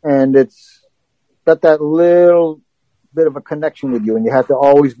 And it's got that little bit of a connection with you, and you have to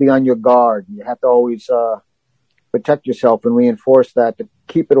always be on your guard. And you have to always protect yourself and reinforce that to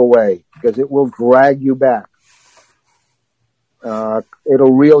keep it away, because it will drag you back.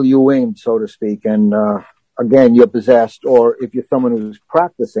 It'll reel you in, so to speak, and again, you're possessed, or if you're someone who's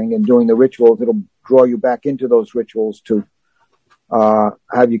practicing and doing the rituals, it'll draw you back into those rituals to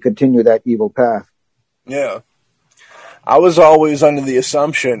have you continue that evil path. Yeah. I was always under the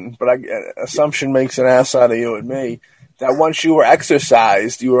assumption, but assumption makes an ass out of you and me, that once you were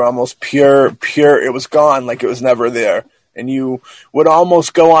exorcised, you were almost pure, it was gone, like it was never there. And you would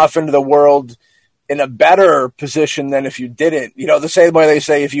almost go off into the world in a better position than if you didn't. You know, the same way they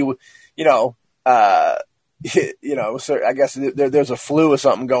say if you, so I guess there's a flu or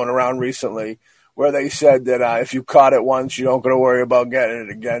something going around recently where they said that if you caught it once, you don't got to worry about getting it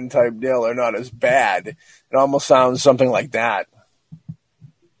again type deal, or not as bad. It almost sounds something like that.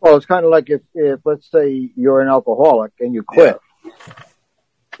 Well, it's kind of like if let's say you're an alcoholic and you quit,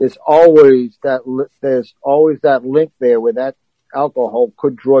 there's always that link there where that alcohol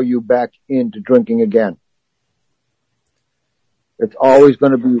could draw you back into drinking again. It's always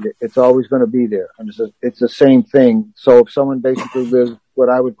going to be there. It's always going to be there. And it's the same thing. So if someone basically lives what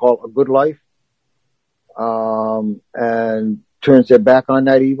I would call a good life, and turns their back on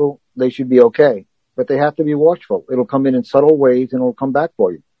that evil, they should be okay. But they have to be watchful. It'll come in subtle ways and it'll come back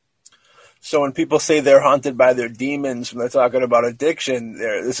for you. So when people say they're haunted by their demons, when they're talking about addiction,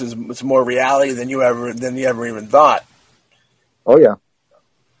 it's more reality than you ever even thought. Oh yeah,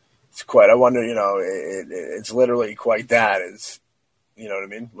 it's quite. I wonder, it's literally quite that. It's, you know what I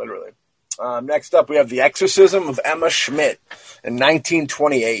mean, literally. Next up, we have The Exorcism of Emma Schmidt in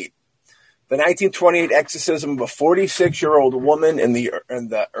 1928. The 1928 exorcism of a 46-year-old woman in the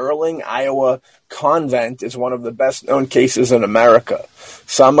Erling, Iowa convent is one of the best-known cases in America.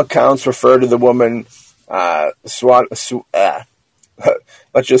 Some accounts refer to the woman, let's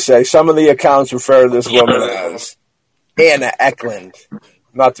just say, some of the accounts refer to this woman as Anna Eklund,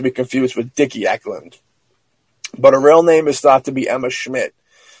 not to be confused with Dickie Eklund. But her real name is thought to be Emma Schmidt,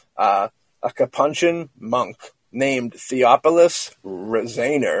 a Capuchin monk named Theophilus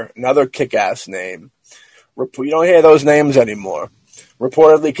Rezaner, another kick-ass name. You don't hear those names anymore.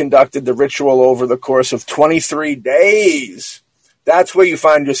 Reportedly conducted the ritual over the course of 23 days. That's where you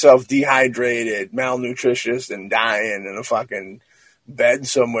find yourself dehydrated, malnutritious, and dying in a fucking bed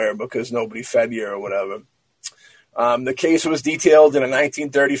somewhere because nobody fed you or whatever. The case was detailed in a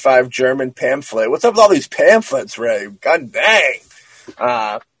 1935 German pamphlet. What's up with all these pamphlets, Ray? God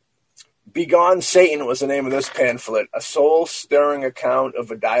dang. Begone Satan was the name of this pamphlet, a soul-stirring account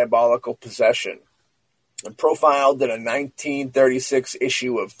of a diabolical possession, and profiled in a 1936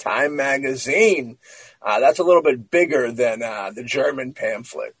 issue of Time magazine. That's a little bit bigger than the German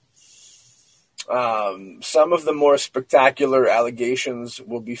pamphlet. Some of the more spectacular allegations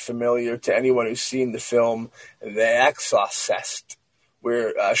will be familiar to anyone who's seen the film The Exorcist,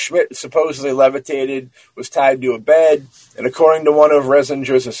 where Schmidt supposedly levitated, was tied to a bed, and according to one of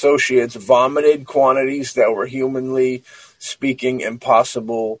Rezinger's associates, vomited quantities that were, humanly speaking,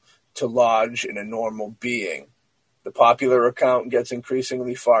 impossible to lodge in a normal being. The popular account gets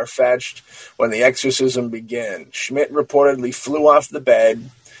increasingly far-fetched when the exorcism began. Schmidt reportedly flew off the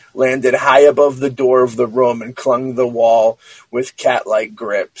bed, landed high above the door of the room, and clung to the wall with cat-like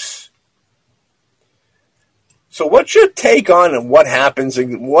grips. So what's your take on what happens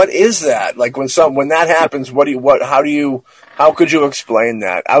and what is that? Like when that happens, how could you explain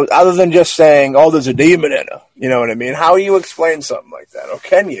that? Other than just saying, oh, there's a demon in her. You know what I mean? How do you explain something like that? Or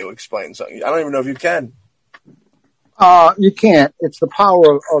can you explain something? I don't even know if you can. You can't. It's the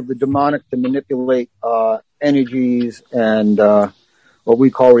power of the demonic to manipulate energies and what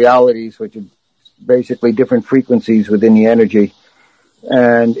we call realities, which are basically different frequencies within the energy.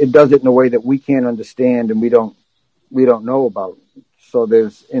 And it does it in a way that we can't understand and we don't know about. So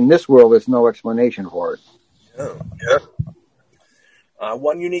in this world, there's no explanation for it. Yeah.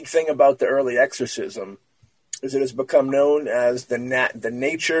 One unique thing about the early exorcism is it has become known as the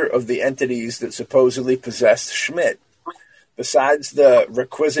nature of the entities that supposedly possessed Schmidt. Besides the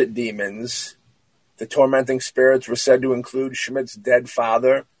requisite demons, the tormenting spirits were said to include Schmidt's dead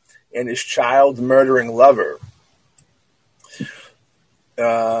father and his child-murdering lover.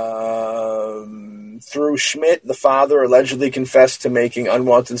 Through Schmidt, the father allegedly confessed to making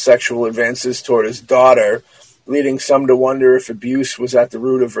unwanted sexual advances toward his daughter, leading some to wonder if abuse was at the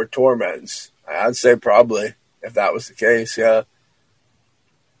root of her torments. I'd say probably, if that was the case, yeah.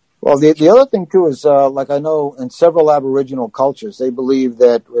 Well, the other thing, too, is, like I know in several Aboriginal cultures, they believe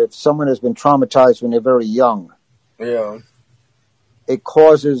that if someone has been traumatized when they're very young, it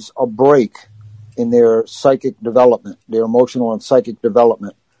causes a break in their psychic development, their emotional and psychic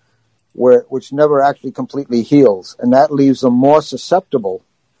development, which never actually completely heals. And that leaves them more susceptible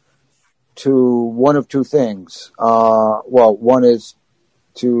to one of two things. One is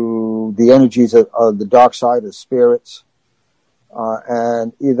to the energies of the dark side of spirits.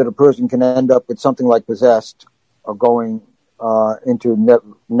 And either the person can end up with something like possessed or going into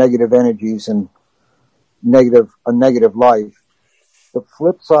negative energies and a negative life. The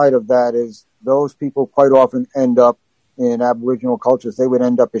flip side of that is those people quite often end up in Aboriginal cultures. They would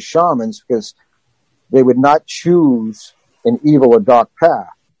end up as shamans because they would not choose an evil or dark path,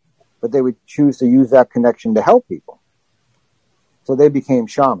 but they would choose to use that connection to help people. So they became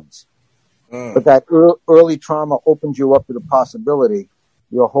shamans. But that early trauma opens you up to the possibility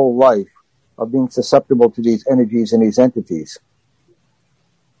your whole life of being susceptible to these energies and these entities.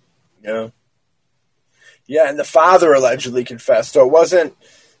 Yeah. Yeah, and the father allegedly confessed. So it wasn't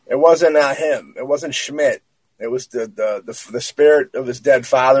him. It wasn't Schmidt. It was the spirit of his dead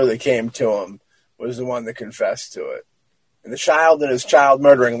father that came to him was the one that confessed to it. And the child and his child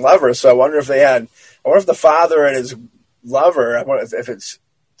murdering lover. So I wonder if the father and his lover, if it's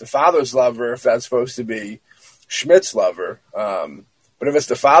the father's lover, if that's supposed to be Schmidt's lover. But if it's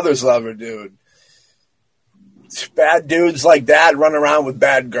the father's lover, dude, bad dudes like that run around with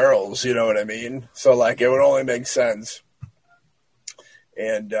bad girls, you know what I mean? So, like, it would only make sense.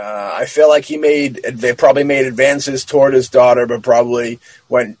 And I feel like they probably made advances toward his daughter, but probably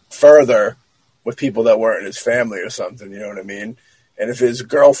went further with people that weren't his family or something, you know what I mean? And if his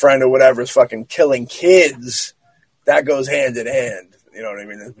girlfriend or whatever is fucking killing kids, that goes hand in hand, you know what I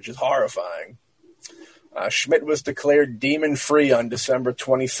mean? Which is horrifying. Schmidt was declared demon-free on December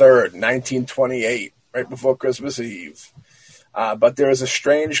 23rd, 1928, right before Christmas Eve. But there is a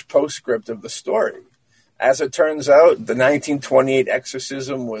strange postscript of the story. As it turns out, the 1928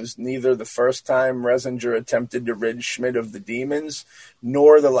 exorcism was neither the first time Resinger attempted to rid Schmidt of the demons,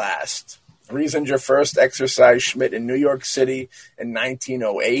 nor the last. Resinger first exorcised Schmidt in New York City in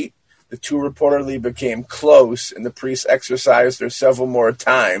 1908. The two reportedly became close, and the priest exorcised her several more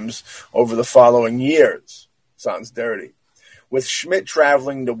times over the following years. Sounds dirty. With Schmidt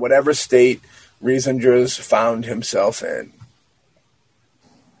traveling to whatever state Riesinger's found himself in.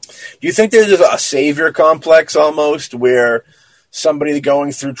 Do you think there's a savior complex almost where somebody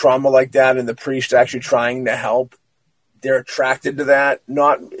going through trauma like that and the priest actually trying to help, they're attracted to that,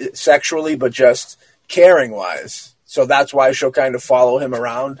 not sexually, but just caring-wise? So that's why she'll kind of follow him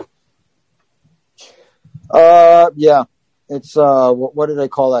around? Yeah. It's, what do they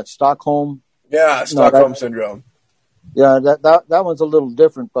call that? Stockholm? Yeah, Stockholm Syndrome. Yeah, that one's a little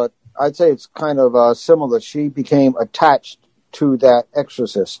different, but I'd say it's kind of similar. She became attached to that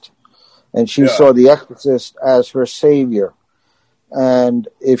exorcist, and she saw the exorcist as her savior. And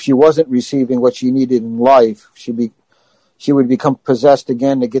if she wasn't receiving what she needed in life, she would become possessed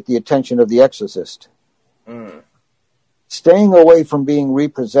again to get the attention of the exorcist. Staying away from being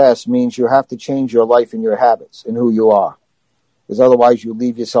repossessed means you have to change your life and your habits and who you are, because otherwise you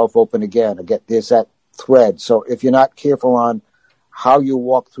leave yourself open again. There's that thread. So if you're not careful on how you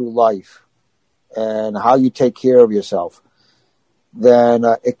walk through life and how you take care of yourself, then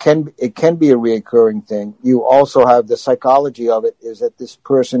it can be a reoccurring thing. You also have the psychology of it is that this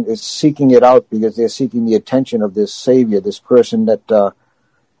person is seeking it out because they're seeking the attention of this savior, this person that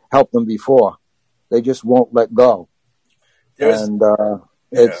helped them before. They just won't let go. It's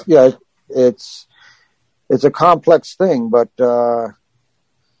a complex thing, but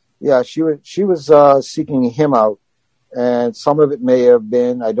she was seeking him out, and some of it may have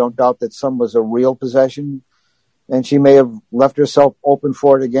been, I don't doubt that some was a real possession, and she may have left herself open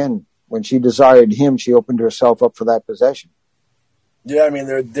for it again. When she desired him, she opened herself up for that possession. Yeah, I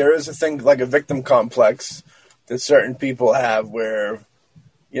mean, there is a thing like a victim complex that certain people have where,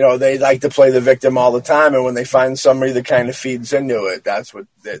 you know, they like to play the victim all the time, and when they find somebody that kind of feeds into it, that's what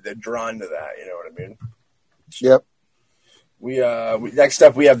they're drawn to that, you know what I mean? Yep. Next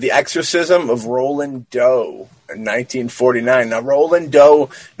up, we have The Exorcism of Roland Doe in 1949. Now, Roland Doe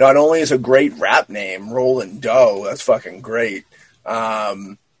not only is a great rap name, Roland Doe, that's fucking great,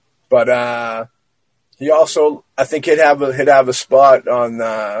 but he also, I think he'd have a spot on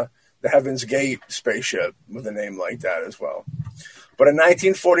the Heaven's Gate spaceship with a name like that as well. But in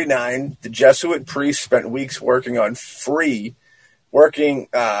 1949, the Jesuit priest spent weeks working In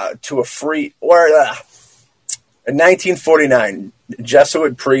 1949,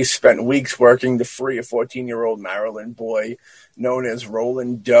 Jesuit priests spent weeks working to free a 14-year-old Maryland boy known as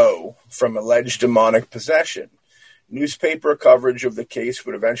Roland Doe from alleged demonic possession. Newspaper coverage of the case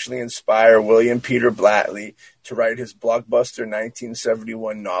would eventually inspire William Peter Blatty to write his blockbuster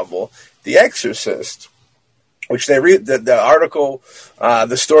 1971 novel, The Exorcist, which they read the article,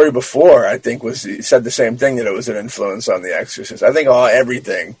 the story before, I think said the same thing, that it was an influence on The Exorcist. I think every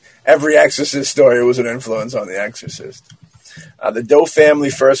Exorcist story was an influence on The Exorcist. The Doe family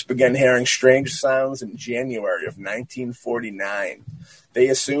first began hearing strange sounds in January of 1949. They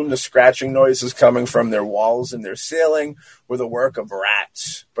assumed the scratching noises coming from their walls and their ceiling were the work of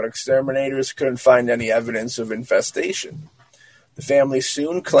rats, but exterminators couldn't find any evidence of infestation. The family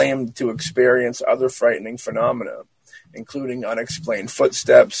soon claimed to experience other frightening phenomena, including unexplained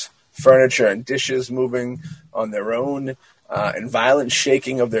footsteps, furniture and dishes moving on their own, and violent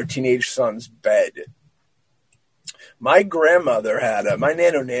shaking of their teenage son's bed. My grandmother my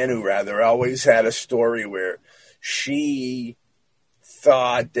nanu always had a story where she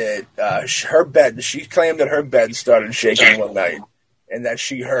thought that she claimed that her bed started shaking one night and that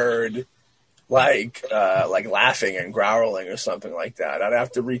she heard like laughing and growling or something like that. I'd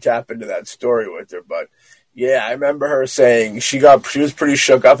have to retap into that story with her, but yeah, I remember her saying she was pretty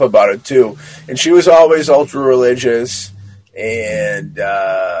shook up about it too. And she was always ultra religious and,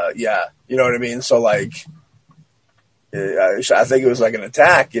 yeah, you know what I mean? So like, I think it was like an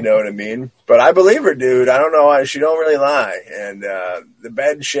attack, you know what I mean? But I believe her, dude. I don't know why. She don't really lie. And the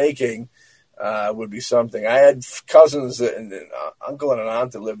bed shaking would be something. I had cousins and an uncle and an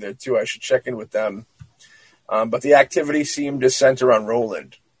aunt that lived there, too. I should check in with them. But the activity seemed to center on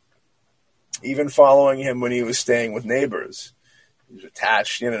Roland, even following him when he was staying with neighbors. He was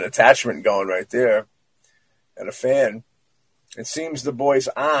attached. He had an attachment going right there and a fan. It seems the boy's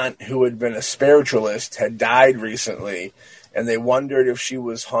aunt, who had been a spiritualist, had died recently, and they wondered if she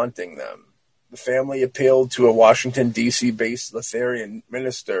was haunting them. The family appealed to a Washington, D.C.-based Lutheran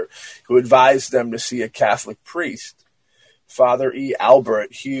minister who advised them to see a Catholic priest. Father E.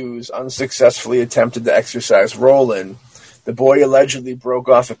 Albert Hughes unsuccessfully attempted to exorcise Roland. The boy allegedly broke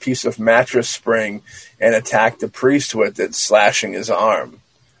off a piece of mattress spring and attacked the priest with it, slashing his arm.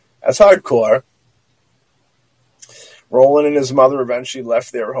 That's hardcore. Roland and his mother eventually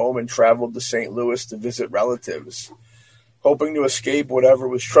left their home and traveled to St. Louis to visit relatives. Hoping to escape whatever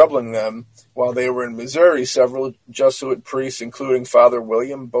was troubling them, while they were in Missouri, several Jesuit priests, including Father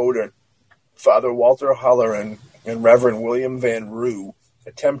William Bowden, Father Walter Halloran, and Reverend William Van Roo,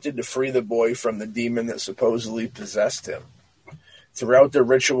 attempted to free the boy from the demon that supposedly possessed him. Throughout the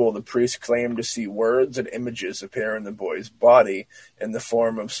ritual, the priest claimed to see words and images appear in the boy's body in the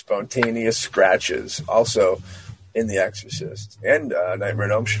form of spontaneous scratches. Also, in The Exorcist and Nightmare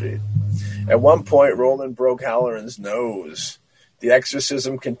on Elm Street. At one point, Roland broke Halloran's nose. The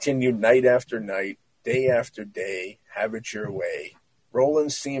exorcism continued night after night, day after day. Have it your way.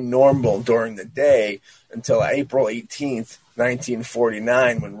 Roland seemed normal during the day until April 18th,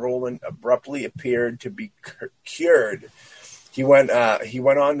 1949, when Roland abruptly appeared to be cured. He went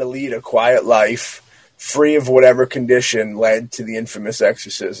on to lead a quiet life, free of whatever condition led to the infamous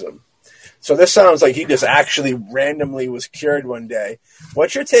exorcism. So this sounds like he just actually randomly was cured one day.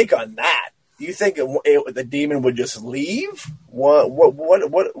 What's your take on that? Do you think the demon would just leave? You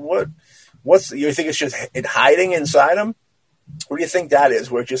think it's just hiding inside him? What do you think that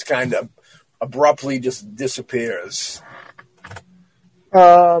is, where it just kind of abruptly just disappears?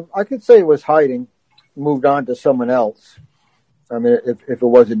 I could say it was hiding, moved on to someone else. I mean, if it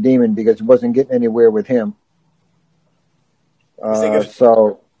was a demon, because it wasn't getting anywhere with him.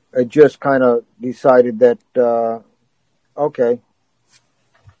 So it just kind of decided that, okay,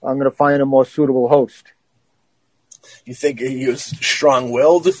 I'm going to find a more suitable host. You think he was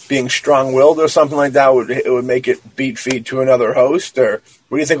strong-willed, being strong-willed or something like that, it would make it beat feet to another host? Or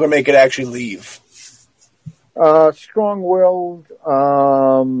what do you think would make it actually leave? Strong-willed,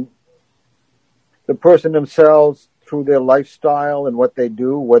 the person themselves, through their lifestyle and what they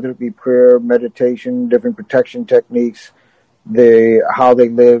do, whether it be prayer, meditation, different protection techniques, how they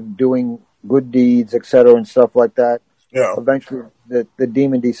live, doing good deeds, etc., and stuff like that. Yeah. Eventually, the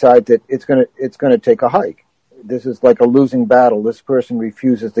demon decides that it's gonna take a hike. This is like a losing battle. This person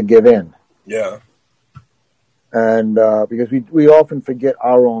refuses to give in. Yeah. And because we often forget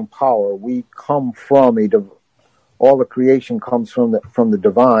our own power, we come from all the creation comes from the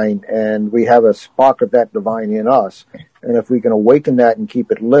divine, and we have a spark of that divine in us. And if we can awaken that and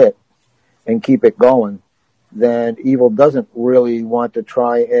keep it lit and keep it going, then evil doesn't really want to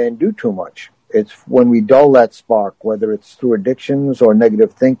try and do too much. It's when we dull that spark, whether it's through addictions or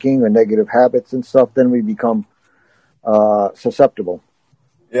negative thinking or negative habits and stuff, then we become susceptible.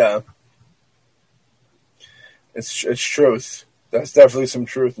 Yeah. It's truth. That's definitely some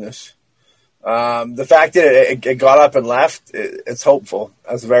truthness. The fact that it got up and left, it's hopeful.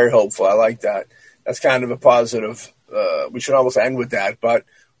 That's very hopeful. I like that. That's kind of a positive. We should almost end with that, but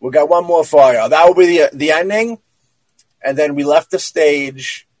we got one more for you. That will be the ending, and then we left the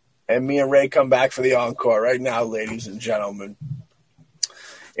stage, and me and Ray come back for the encore right now, ladies and gentlemen.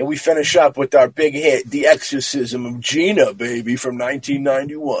 And we finish up with our big hit, The Exorcism of Gina, baby, from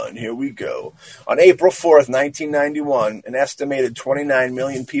 1991. Here we go. On April 4th, 1991, an estimated 29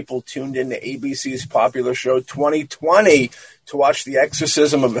 million people tuned into ABC's popular show 2020 to watch the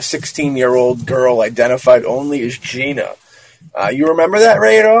exorcism of a 16-year-old girl identified only as Gina. You remember that,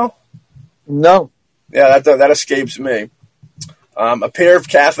 Ray, at all? No. Yeah, that escapes me. A pair of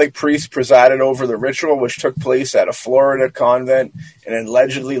Catholic priests presided over the ritual, which took place at a Florida convent and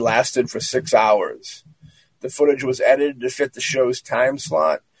allegedly lasted for 6 hours. The footage was edited to fit the show's time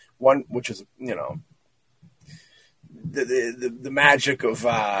slot, which is, the magic of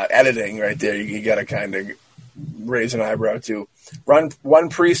editing right there. You got to kind of raise an eyebrow to. One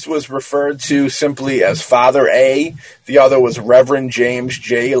priest was referred to simply as Father A. The other was Reverend James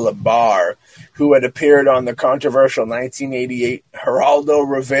J. Labar, who had appeared on the controversial 1988 Geraldo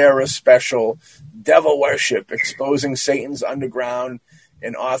Rivera special Devil Worship, Exposing Satan's Underground,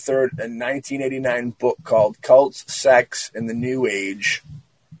 and authored a 1989 book called Cults, Sex, and the New Age.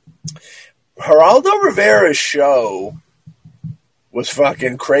 Geraldo Rivera's show was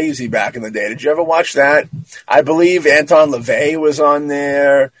fucking crazy back in the day. Did you ever watch that? I believe Anton LaVey was on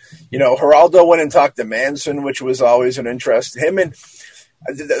there. Geraldo went and talked to Manson, which was always an interest.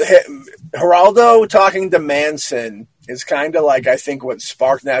 Geraldo talking to Manson is kind of like, I think, what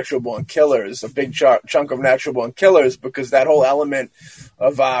sparked Natural Born Killers, a big chunk of Natural Born Killers, because that whole element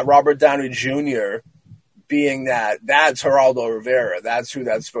of Robert Downey Jr. being that's Geraldo Rivera. That's who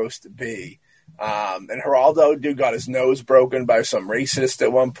that's supposed to be. And Geraldo, dude, got his nose broken by some racist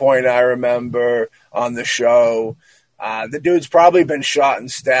at one point, I remember, on the show. The dude's probably been shot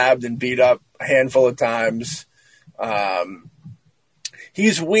and stabbed and beat up a handful of times.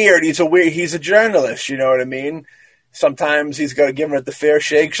 He's weird. He's a journalist, you know what I mean? Sometimes he's got to give it the fair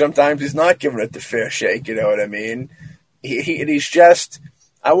shake. Sometimes he's not giving it the fair shake, you know what I mean? He's just,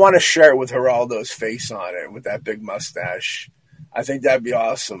 I want a shirt with Geraldo's face on it, with that big mustache. I think that'd be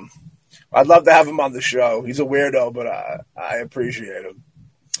awesome. I'd love to have him on the show. He's a weirdo, but I appreciate him.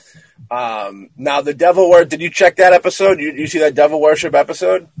 Now, the Devil Worship, did you check that episode? You see that Devil Worship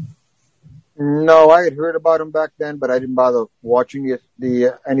episode? No, I had heard about him back then, but I didn't bother watching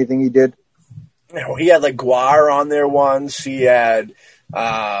anything he did. He had like Guar on there once. He had,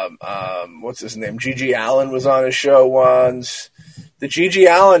 what's his name? Gigi Allen was on his show once. The Gigi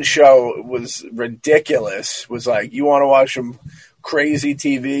Allen show was ridiculous. Was like, you want to watch some crazy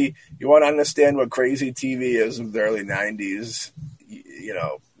TV? You want to understand what crazy TV is of the early 90s?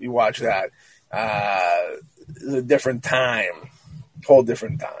 You watch that. It's a different time. Whole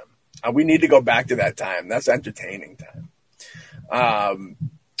different time. We need to go back to that time. That's entertaining time.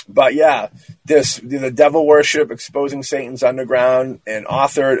 But yeah, the Devil Worship, Exposing Satan's Underground, and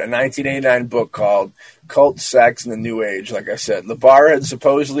authored a 1989 book called Cult, Sex, and the New Age. Like I said, Labar had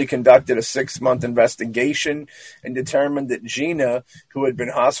supposedly conducted a 6-month investigation and determined that Gina, who had been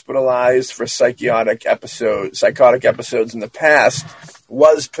hospitalized for psychotic episodes in the past,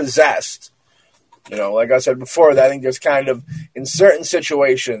 was possessed. Like I said before, I think there's kind of, in certain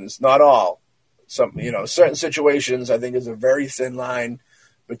situations, not all, certain situations, I think there's a very thin line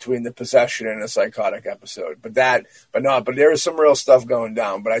between the possession and a psychotic episode. But there is some real stuff going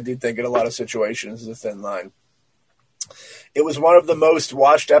down. But I do think in a lot of situations, it's a thin line. It was one of the most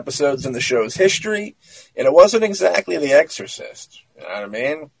watched episodes in the show's history, and it wasn't exactly The Exorcist. You know what I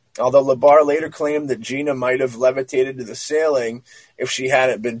mean? Although Labar later claimed that Gina might have levitated to the ceiling if she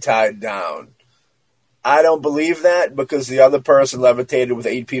hadn't been tied down. I don't believe that, because the other person levitated with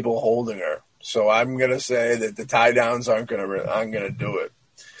 8 people holding her. So I'm going to say that the tie downs aren't going to do it.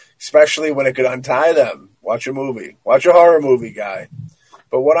 Especially when it could untie them. Watch a movie. Watch a horror movie, guy.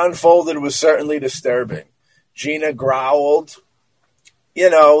 But what unfolded was certainly disturbing. Gina growled.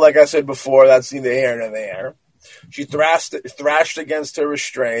 Like I said before, that's neither here nor there. She thrashed against her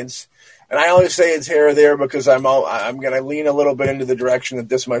restraints. And I only say it's here or there because I'm going to lean a little bit into the direction that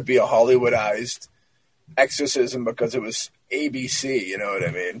this might be a Hollywoodized exorcism because it was ABC, you know what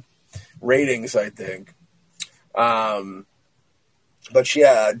I mean? Ratings, I think. But she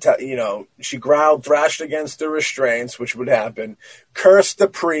growled, thrashed against the restraints, which would happen, cursed the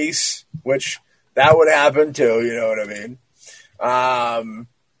priests, which that would happen too, you know what I mean?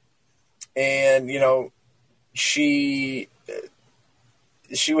 And, she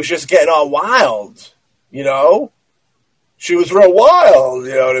was just getting all wild, She was real wild,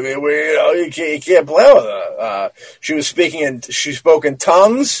 you know what I mean? You can't play with her. She spoke in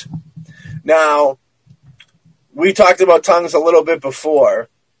tongues. Now, we talked about tongues a little bit before.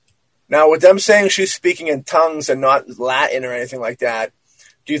 Now, with them saying she's speaking in tongues and not Latin or anything like that,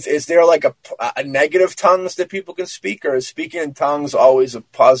 Is there like a negative tongues that people can speak, or is speaking in tongues always a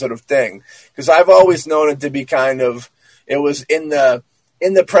positive thing? Because I've always known it to be it was in the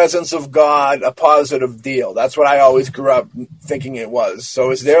presence of God, a positive deal. That's what I always grew up thinking it was.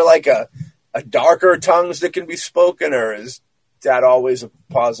 So is there like a darker tongues that can be spoken, or is that always a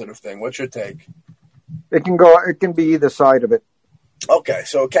positive thing? What's your take? It can be either side of it. Okay,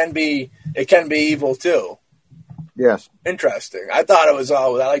 so it can be evil too. Yes. Interesting. I thought it was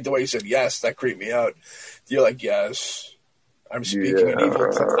all. I like the way you said yes. That creeped me out. You're like, yes, I'm speaking in evil.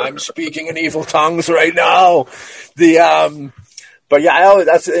 I'm speaking in evil tongues right now. But yeah,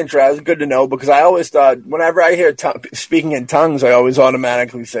 that's interesting. Good to know, because I always thought whenever I hear speaking in tongues, I always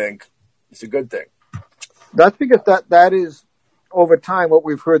automatically think it's a good thing. That's because that is over time what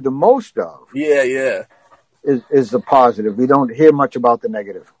we've heard the most of. Yeah. Is the positive. We don't hear much about the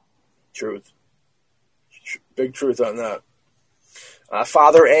negative. Truth. Big truth on that.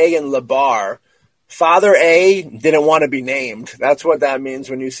 Father A and Labar. Father A didn't want to be named. That's what that means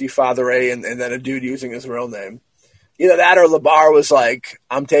when you see Father A and then a dude using his real name. Either that or Labar was like,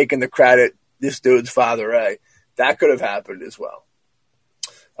 I'm taking the credit. This dude's Father A. That could have happened as well.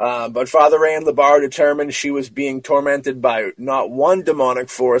 But Father A and Labar determined she was being tormented by not one demonic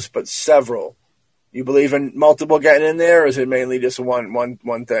force, but several. You believe in multiple getting in there, or is it mainly just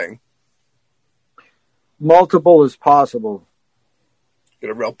one thing? Multiple is possible.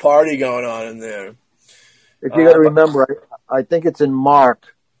 Got a real party going on in there. If you got to remember, I think it's in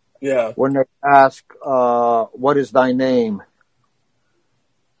Mark. Yeah. When they ask, "What is thy name?"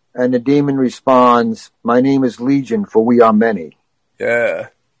 and the demon responds, "My name is Legion, for we are many." Yeah,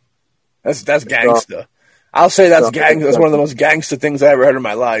 that's gangsta. I'll say that's gangsta. That's one of the most gangsta things I ever heard in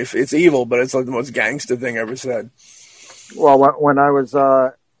my life. It's evil, but it's like the most gangsta thing ever said. Well, when I was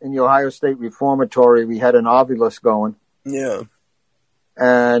in the Ohio State Reformatory, we had an Ovilus going. Yeah.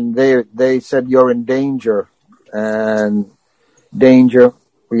 And they said, "You're in danger." And danger,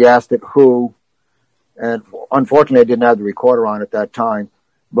 we asked it who. And unfortunately, I didn't have the recorder on at that time.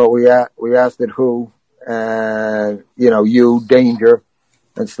 But we asked it who. And, you, danger,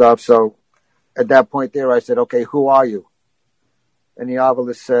 and stuff. So at that point there, I said, "Okay, who are you?" And the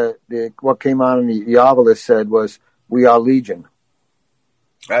Ovilus said, what came on in the Ovilus said was, "We are Legion."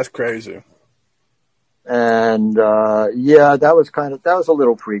 That's crazy. And that was a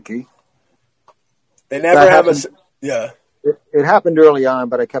little freaky. They never have yeah. It happened early on,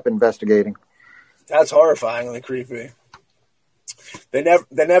 but I kept investigating. That's horrifyingly creepy. They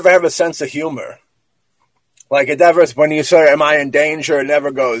never have a sense of humor. Like it never, when you say, "Am I in danger?" it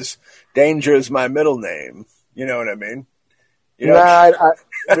never goes, "Danger is my middle name." You know what I mean? Nah,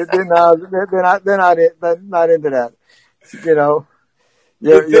 they're not into that.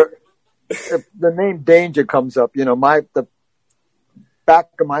 If the name Danger comes up, the back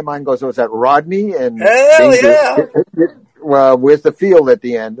of my mind goes, "Was that Rodney?" And hell yeah. Well, where's the field at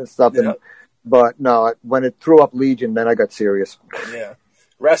the end and stuff? Yeah. But no, when it threw up Legion, then I got serious. Yeah.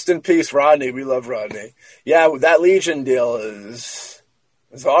 Rest in peace, Rodney. We love Rodney. Yeah, that Legion deal is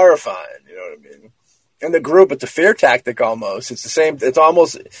horrifying. You know what I mean? And the group, it's a fear tactic almost. It's the same. It's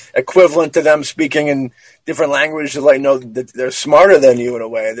almost equivalent to them speaking in different languages to let you know that they're smarter than you in a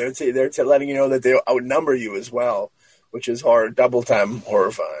way. They're letting you know that they outnumber you as well, which is double time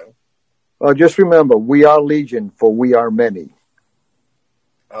horrifying. Well, just remember, we are Legion, for we are many.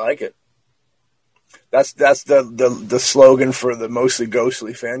 I like it. That's the slogan for the Mostly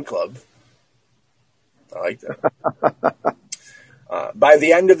Ghostly fan club. I like that. By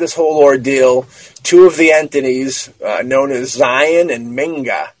the end of this whole ordeal, two of the entities, known as Zion and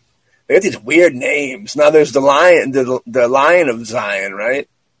Minga, they got these weird names. Now there's the lion, the Lion of Zion, right?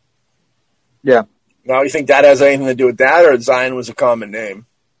 Yeah. Now, you think that has anything to do with that, or Zion was a common name?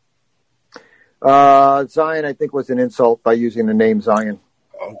 Zion, I think, was an insult by using the name Zion.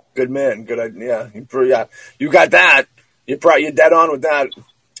 Oh, good man. Good idea. Yeah. You got that. You're dead on with that.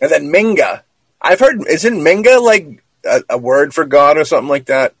 And then Minga. I've heard, isn't Minga like a word for God or something like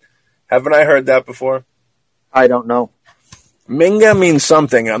that? Haven't I heard that before? I don't know. Minga means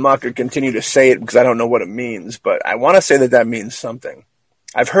something. I'm not going to continue to say it because I don't know what it means, but I want to say that means something.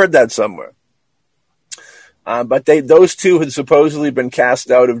 I've heard that somewhere. But those two had supposedly been cast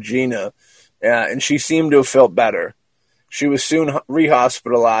out of Gina, and she seemed to have felt better. She was soon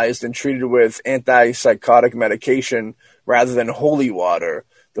rehospitalized and treated with antipsychotic medication rather than holy water.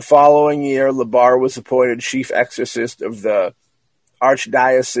 The following year, Labar was appointed chief exorcist of the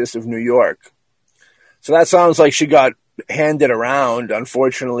Archdiocese of New York. So that sounds like she got handed around,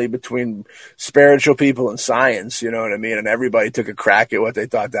 unfortunately, between spiritual people and science, you know what I mean? And everybody took a crack at what they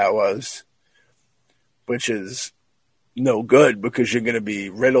thought that was, which is no good because you're going to be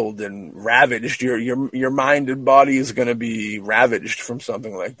riddled and ravaged. Your mind and body is going to be ravaged from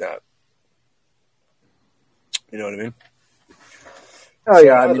something like that. You know what I mean? Oh,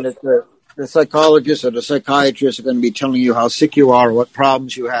 yeah. I mean, the psychologist or the psychiatrist are going to be telling you how sick you are, what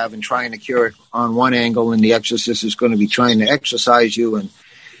problems you have, and trying to cure it on one angle, and the exorcist is going to be trying to exorcise you, and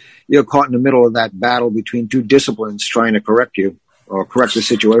you're caught in the middle of that battle between two disciplines trying to correct you or correct the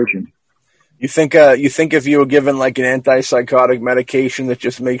situation. You think if you were given like an antipsychotic medication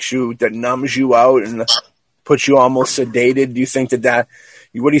that numbs you out and puts you almost sedated, do you think what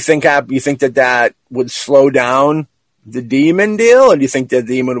do you think happened? You think that would slow down the demon deal, or do you think the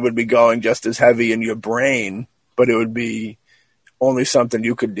demon would be going just as heavy in your brain, but it would be only something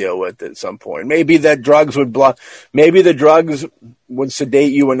you could deal with at some point? Maybe the drugs would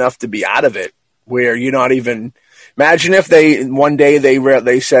sedate you enough to be out of it, where you're not even. Imagine if one day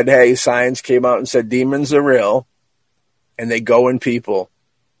they said, "Hey, science came out and said demons are real, and they go in people,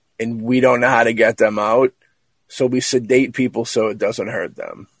 and we don't know how to get them out, so we sedate people so it doesn't hurt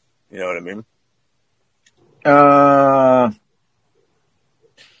them." You know what I mean?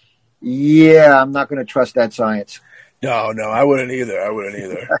 Yeah, I'm not going to trust that science. No, I wouldn't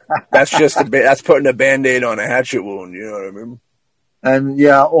either. That's putting a Band-Aid on a hatchet wound. You know what I mean? And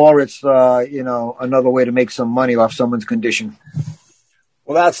yeah, or it's, another way to make some money off someone's condition.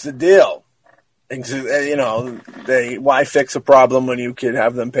 Well, that's the deal. Why fix a problem when you could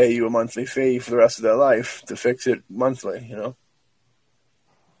have them pay you a monthly fee for the rest of their life to fix it monthly, you know?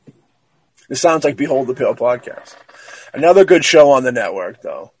 This sounds like Behold the Pale podcast. Another good show on the network,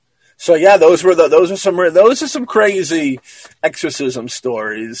 though. So yeah, those are some crazy exorcism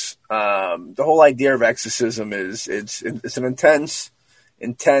stories. The whole idea of exorcism is it's an intense,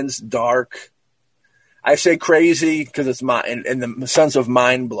 dark. I say crazy because it's in the sense of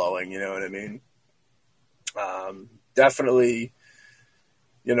mind blowing. You know what I mean? Definitely,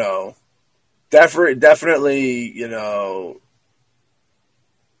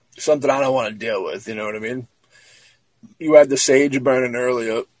 something I don't want to deal with. You know what I mean? You had the sage burning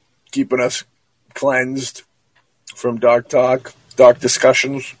earlier, keeping us cleansed from dark talk, dark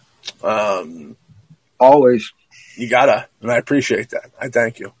discussions. Always. You gotta, and I appreciate that. I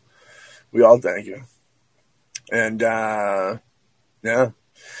thank you. We all thank you. And, yeah.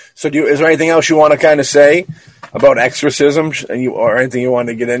 So is there anything else you want to kind of say about exorcism or anything you want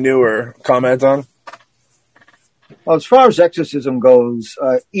to get into or comment on? Well, as far as exorcism goes,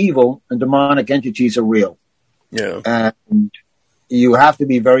 evil and demonic entities are real. Yeah. And you have to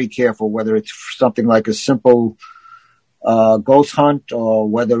be very careful whether it's something like a simple ghost hunt or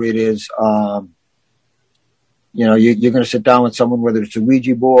whether it is, you're going to sit down with someone, whether it's a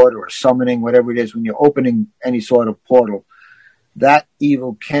Ouija board or a summoning, whatever it is, when you're opening any sort of portal, that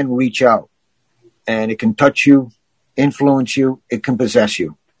evil can reach out and it can touch you, influence you, it can possess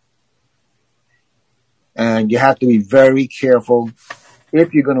you. And you have to be very careful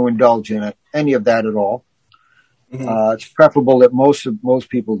if you're going to indulge in any of that at all. Mm-hmm. It's preferable that most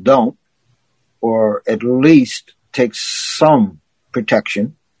people don't, or at least take some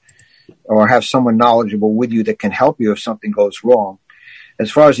protection or have someone knowledgeable with you that can help you if something goes wrong. As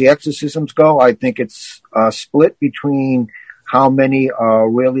far as the exorcisms go, I think it's split between how many are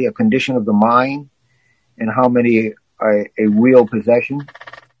really a condition of the mind and how many are a real possession.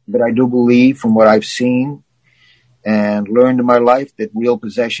 But I do believe from what I've seen and learned in my life that real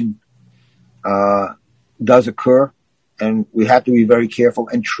possession does occur, and we have to be very careful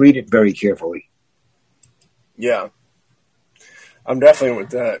and treat it very carefully. Yeah, I'm definitely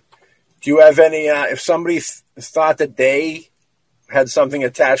with that. Do you have any, if somebody thought that they had something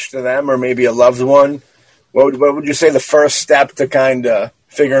attached to them or maybe a loved one, what would you say the first step to kind of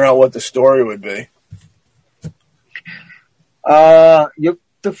figuring out what the story would be?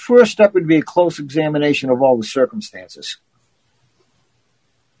 The first step would be a close examination of all the circumstances.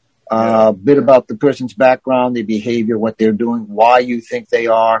 A bit about the person's background, their behavior, what they're doing, why you think they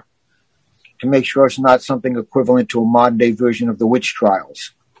are, to make sure it's not something equivalent to a modern-day version of the witch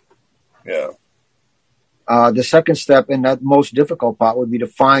trials. Yeah. The second step, and that most difficult part, would be to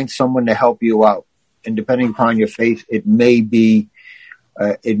find someone to help you out. And depending upon your faith, it may be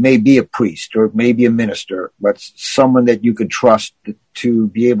a priest or it may be a minister, but someone that you could trust to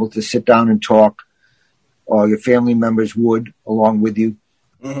be able to sit down and talk, or your family members would along with you,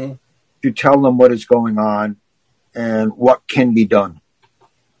 mm-hmm. to tell them what is going on and what can be done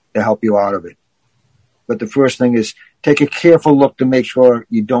to help you out of it. But the first thing is take a careful look to make sure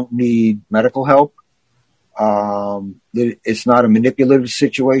you don't need medical help. It's not a manipulative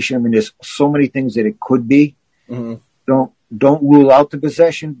situation. I mean, there's so many things that it could be. Mm-hmm. don't rule out the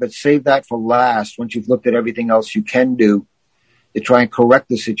possession, but save that for last once you've looked at everything else you can do to try and correct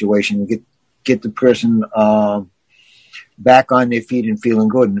the situation and get the person back on their feet and feeling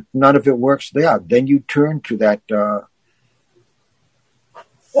good. And if none of it works, then you turn to that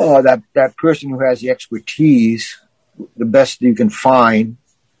person who has the expertise, the best you can find,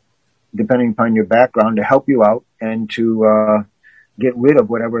 depending upon your background, to help you out and to get rid of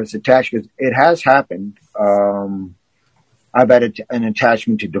whatever is attached. Because it has happened. I've had an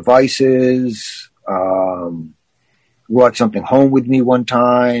attachment to devices. Brought something home with me one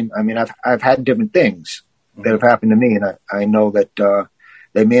time. I mean, I've had different things that have happened to me, and I know that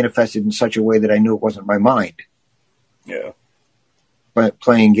they manifested in such a way that I knew it wasn't my mind. Yeah. But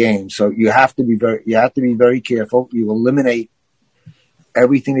playing games, so you have to be very careful. You eliminate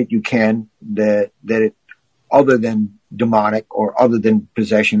everything that you can that other than demonic or other than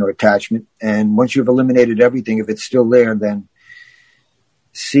possession or attachment. And once you've eliminated everything, if it's still there, then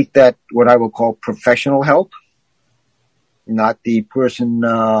seek that what I will call professional help, not the person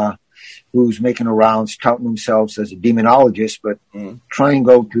who's making the rounds touting themselves as a demonologist, but try and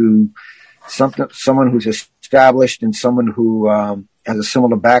go to someone who's established and someone who has a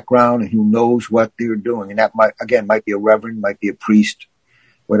similar background and who knows what they're doing. And that might be a reverend, might be a priest,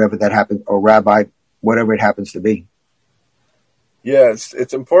 whatever that happens, or rabbi, whatever it happens to be. Yeah,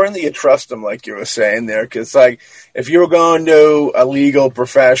 it's important that you trust them, like you were saying there, because like if you were going to a legal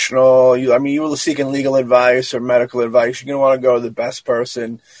professional, you were seeking legal advice or medical advice, you're gonna want to go to the best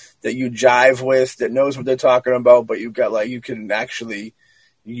person that you jive with, that knows what they're talking about, but you're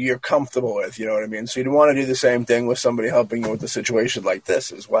comfortable with, you know what I mean? So you'd want to do the same thing with somebody helping you with a situation like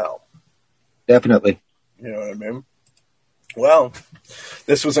this as well. Definitely. You know what I mean? Well,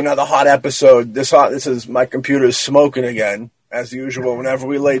 this was another hot episode. This is my computer's smoking again. As usual, whenever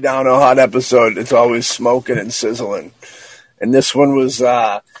we lay down a hot episode, it's always smoking and sizzling. And this one was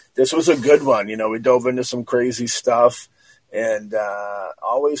a good one. You know, we dove into some crazy stuff, and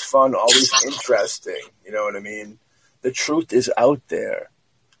always fun, always interesting. You know what I mean? The truth is out there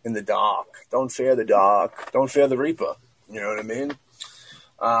in the dark. Don't fear the dark. Don't fear the Reaper. You know what I mean?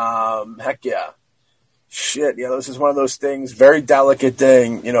 Heck yeah. Shit, you know, this is one of those things, very delicate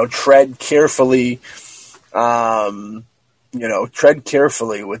thing. You know, tread carefully. Tread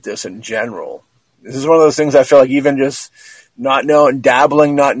carefully with this in general. This is one of those things I feel like even just not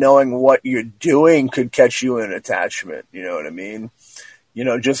knowing what you're doing could catch you in an attachment. You know what I mean? You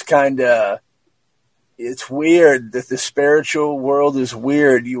know, just kind of, it's weird that the spiritual world is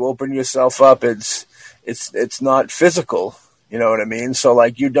weird. You open yourself up. It's not physical. You know what I mean? So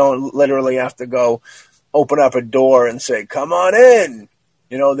like you don't literally have to go open up a door and say, come on in.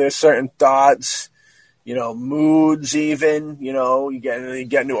 You know, there's certain thoughts, you know, moods even, you know, you get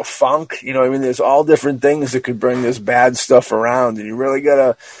into a funk, you know what I mean? There's all different things that could bring this bad stuff around, and you really got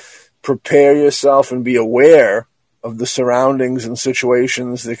to prepare yourself and be aware of the surroundings and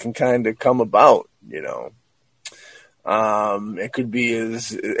situations that can kind of come about, you know. It could be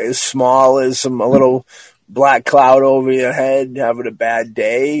as small as a little black cloud over your head, having a bad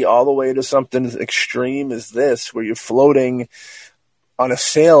day, all the way to something as extreme as this, where you're floating on a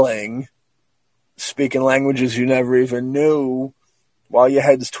sailing, speaking languages you never even knew, while your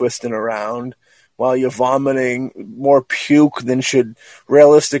head's twisting around, while you're vomiting more puke than should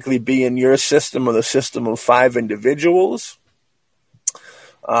realistically be in your system or the system of 5 individuals.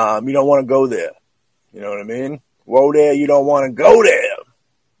 You don't want to go there. You know what I mean? Whoa there, you don't want to go there.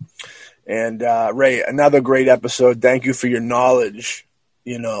 And Ray, another great episode. Thank you for your knowledge.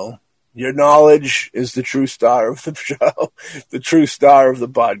 You know, your knowledge is the true star of the show, the true star of the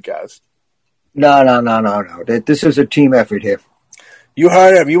podcast. No. This is a team effort here. You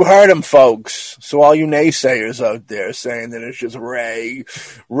heard him, folks. So all you naysayers out there saying that it's just Ray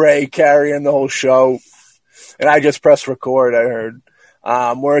carrying the whole show, and I just pressed record, I heard.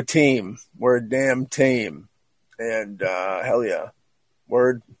 We're a team. We're a damn team. And hell yeah.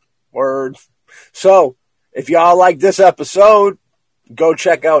 Word. So if y'all like this episode, go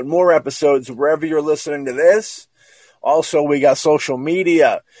check out more episodes wherever you're listening to this. Also, we got social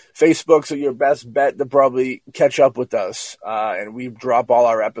media. Facebook's your best bet to probably catch up with us. And we drop all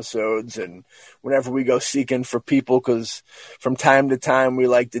our episodes, and whenever we go seeking for people, because from time to time we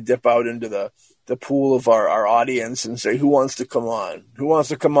like to dip out into the pool of our audience and say, who wants to come on? Who wants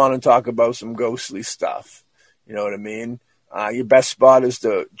to come on and talk about some ghostly stuff? You know what I mean? Your best spot is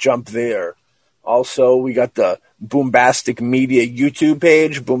to jump there. Also, we got the Boombastic Media YouTube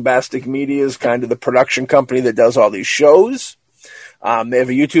page. Boombastic Media is kind of the production company that does all these shows. They have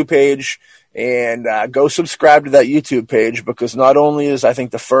a YouTube page, and go subscribe to that YouTube page, because not only is, I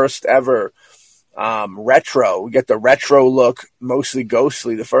think, the first ever retro. We get the retro look, mostly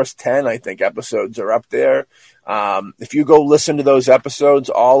ghostly. The first 10, I think, episodes are up there. If you go listen to those episodes,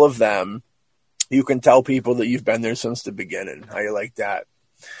 all of them, you can tell people that you've been there since the beginning. How you like that?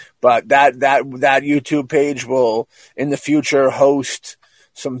 But that YouTube page will, in the future, host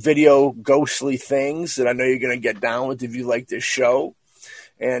some video ghostly things that I know you're going to get down with if you like this show.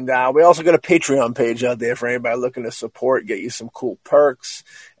 And we also got a Patreon page out there for anybody looking to support, get you some cool perks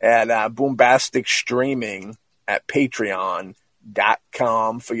at Boombastic Streaming at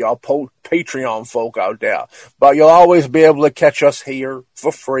Patreon.com for y'all Patreon folk out there. But you'll always be able to catch us here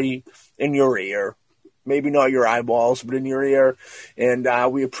for free in your ear. Maybe not your eyeballs, but in your ear. And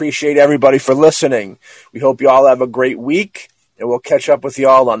we appreciate everybody for listening. We hope you all have a great week, and we'll catch up with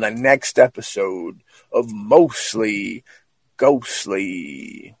y'all on the next episode of Mostly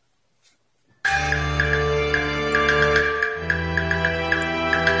Ghostly.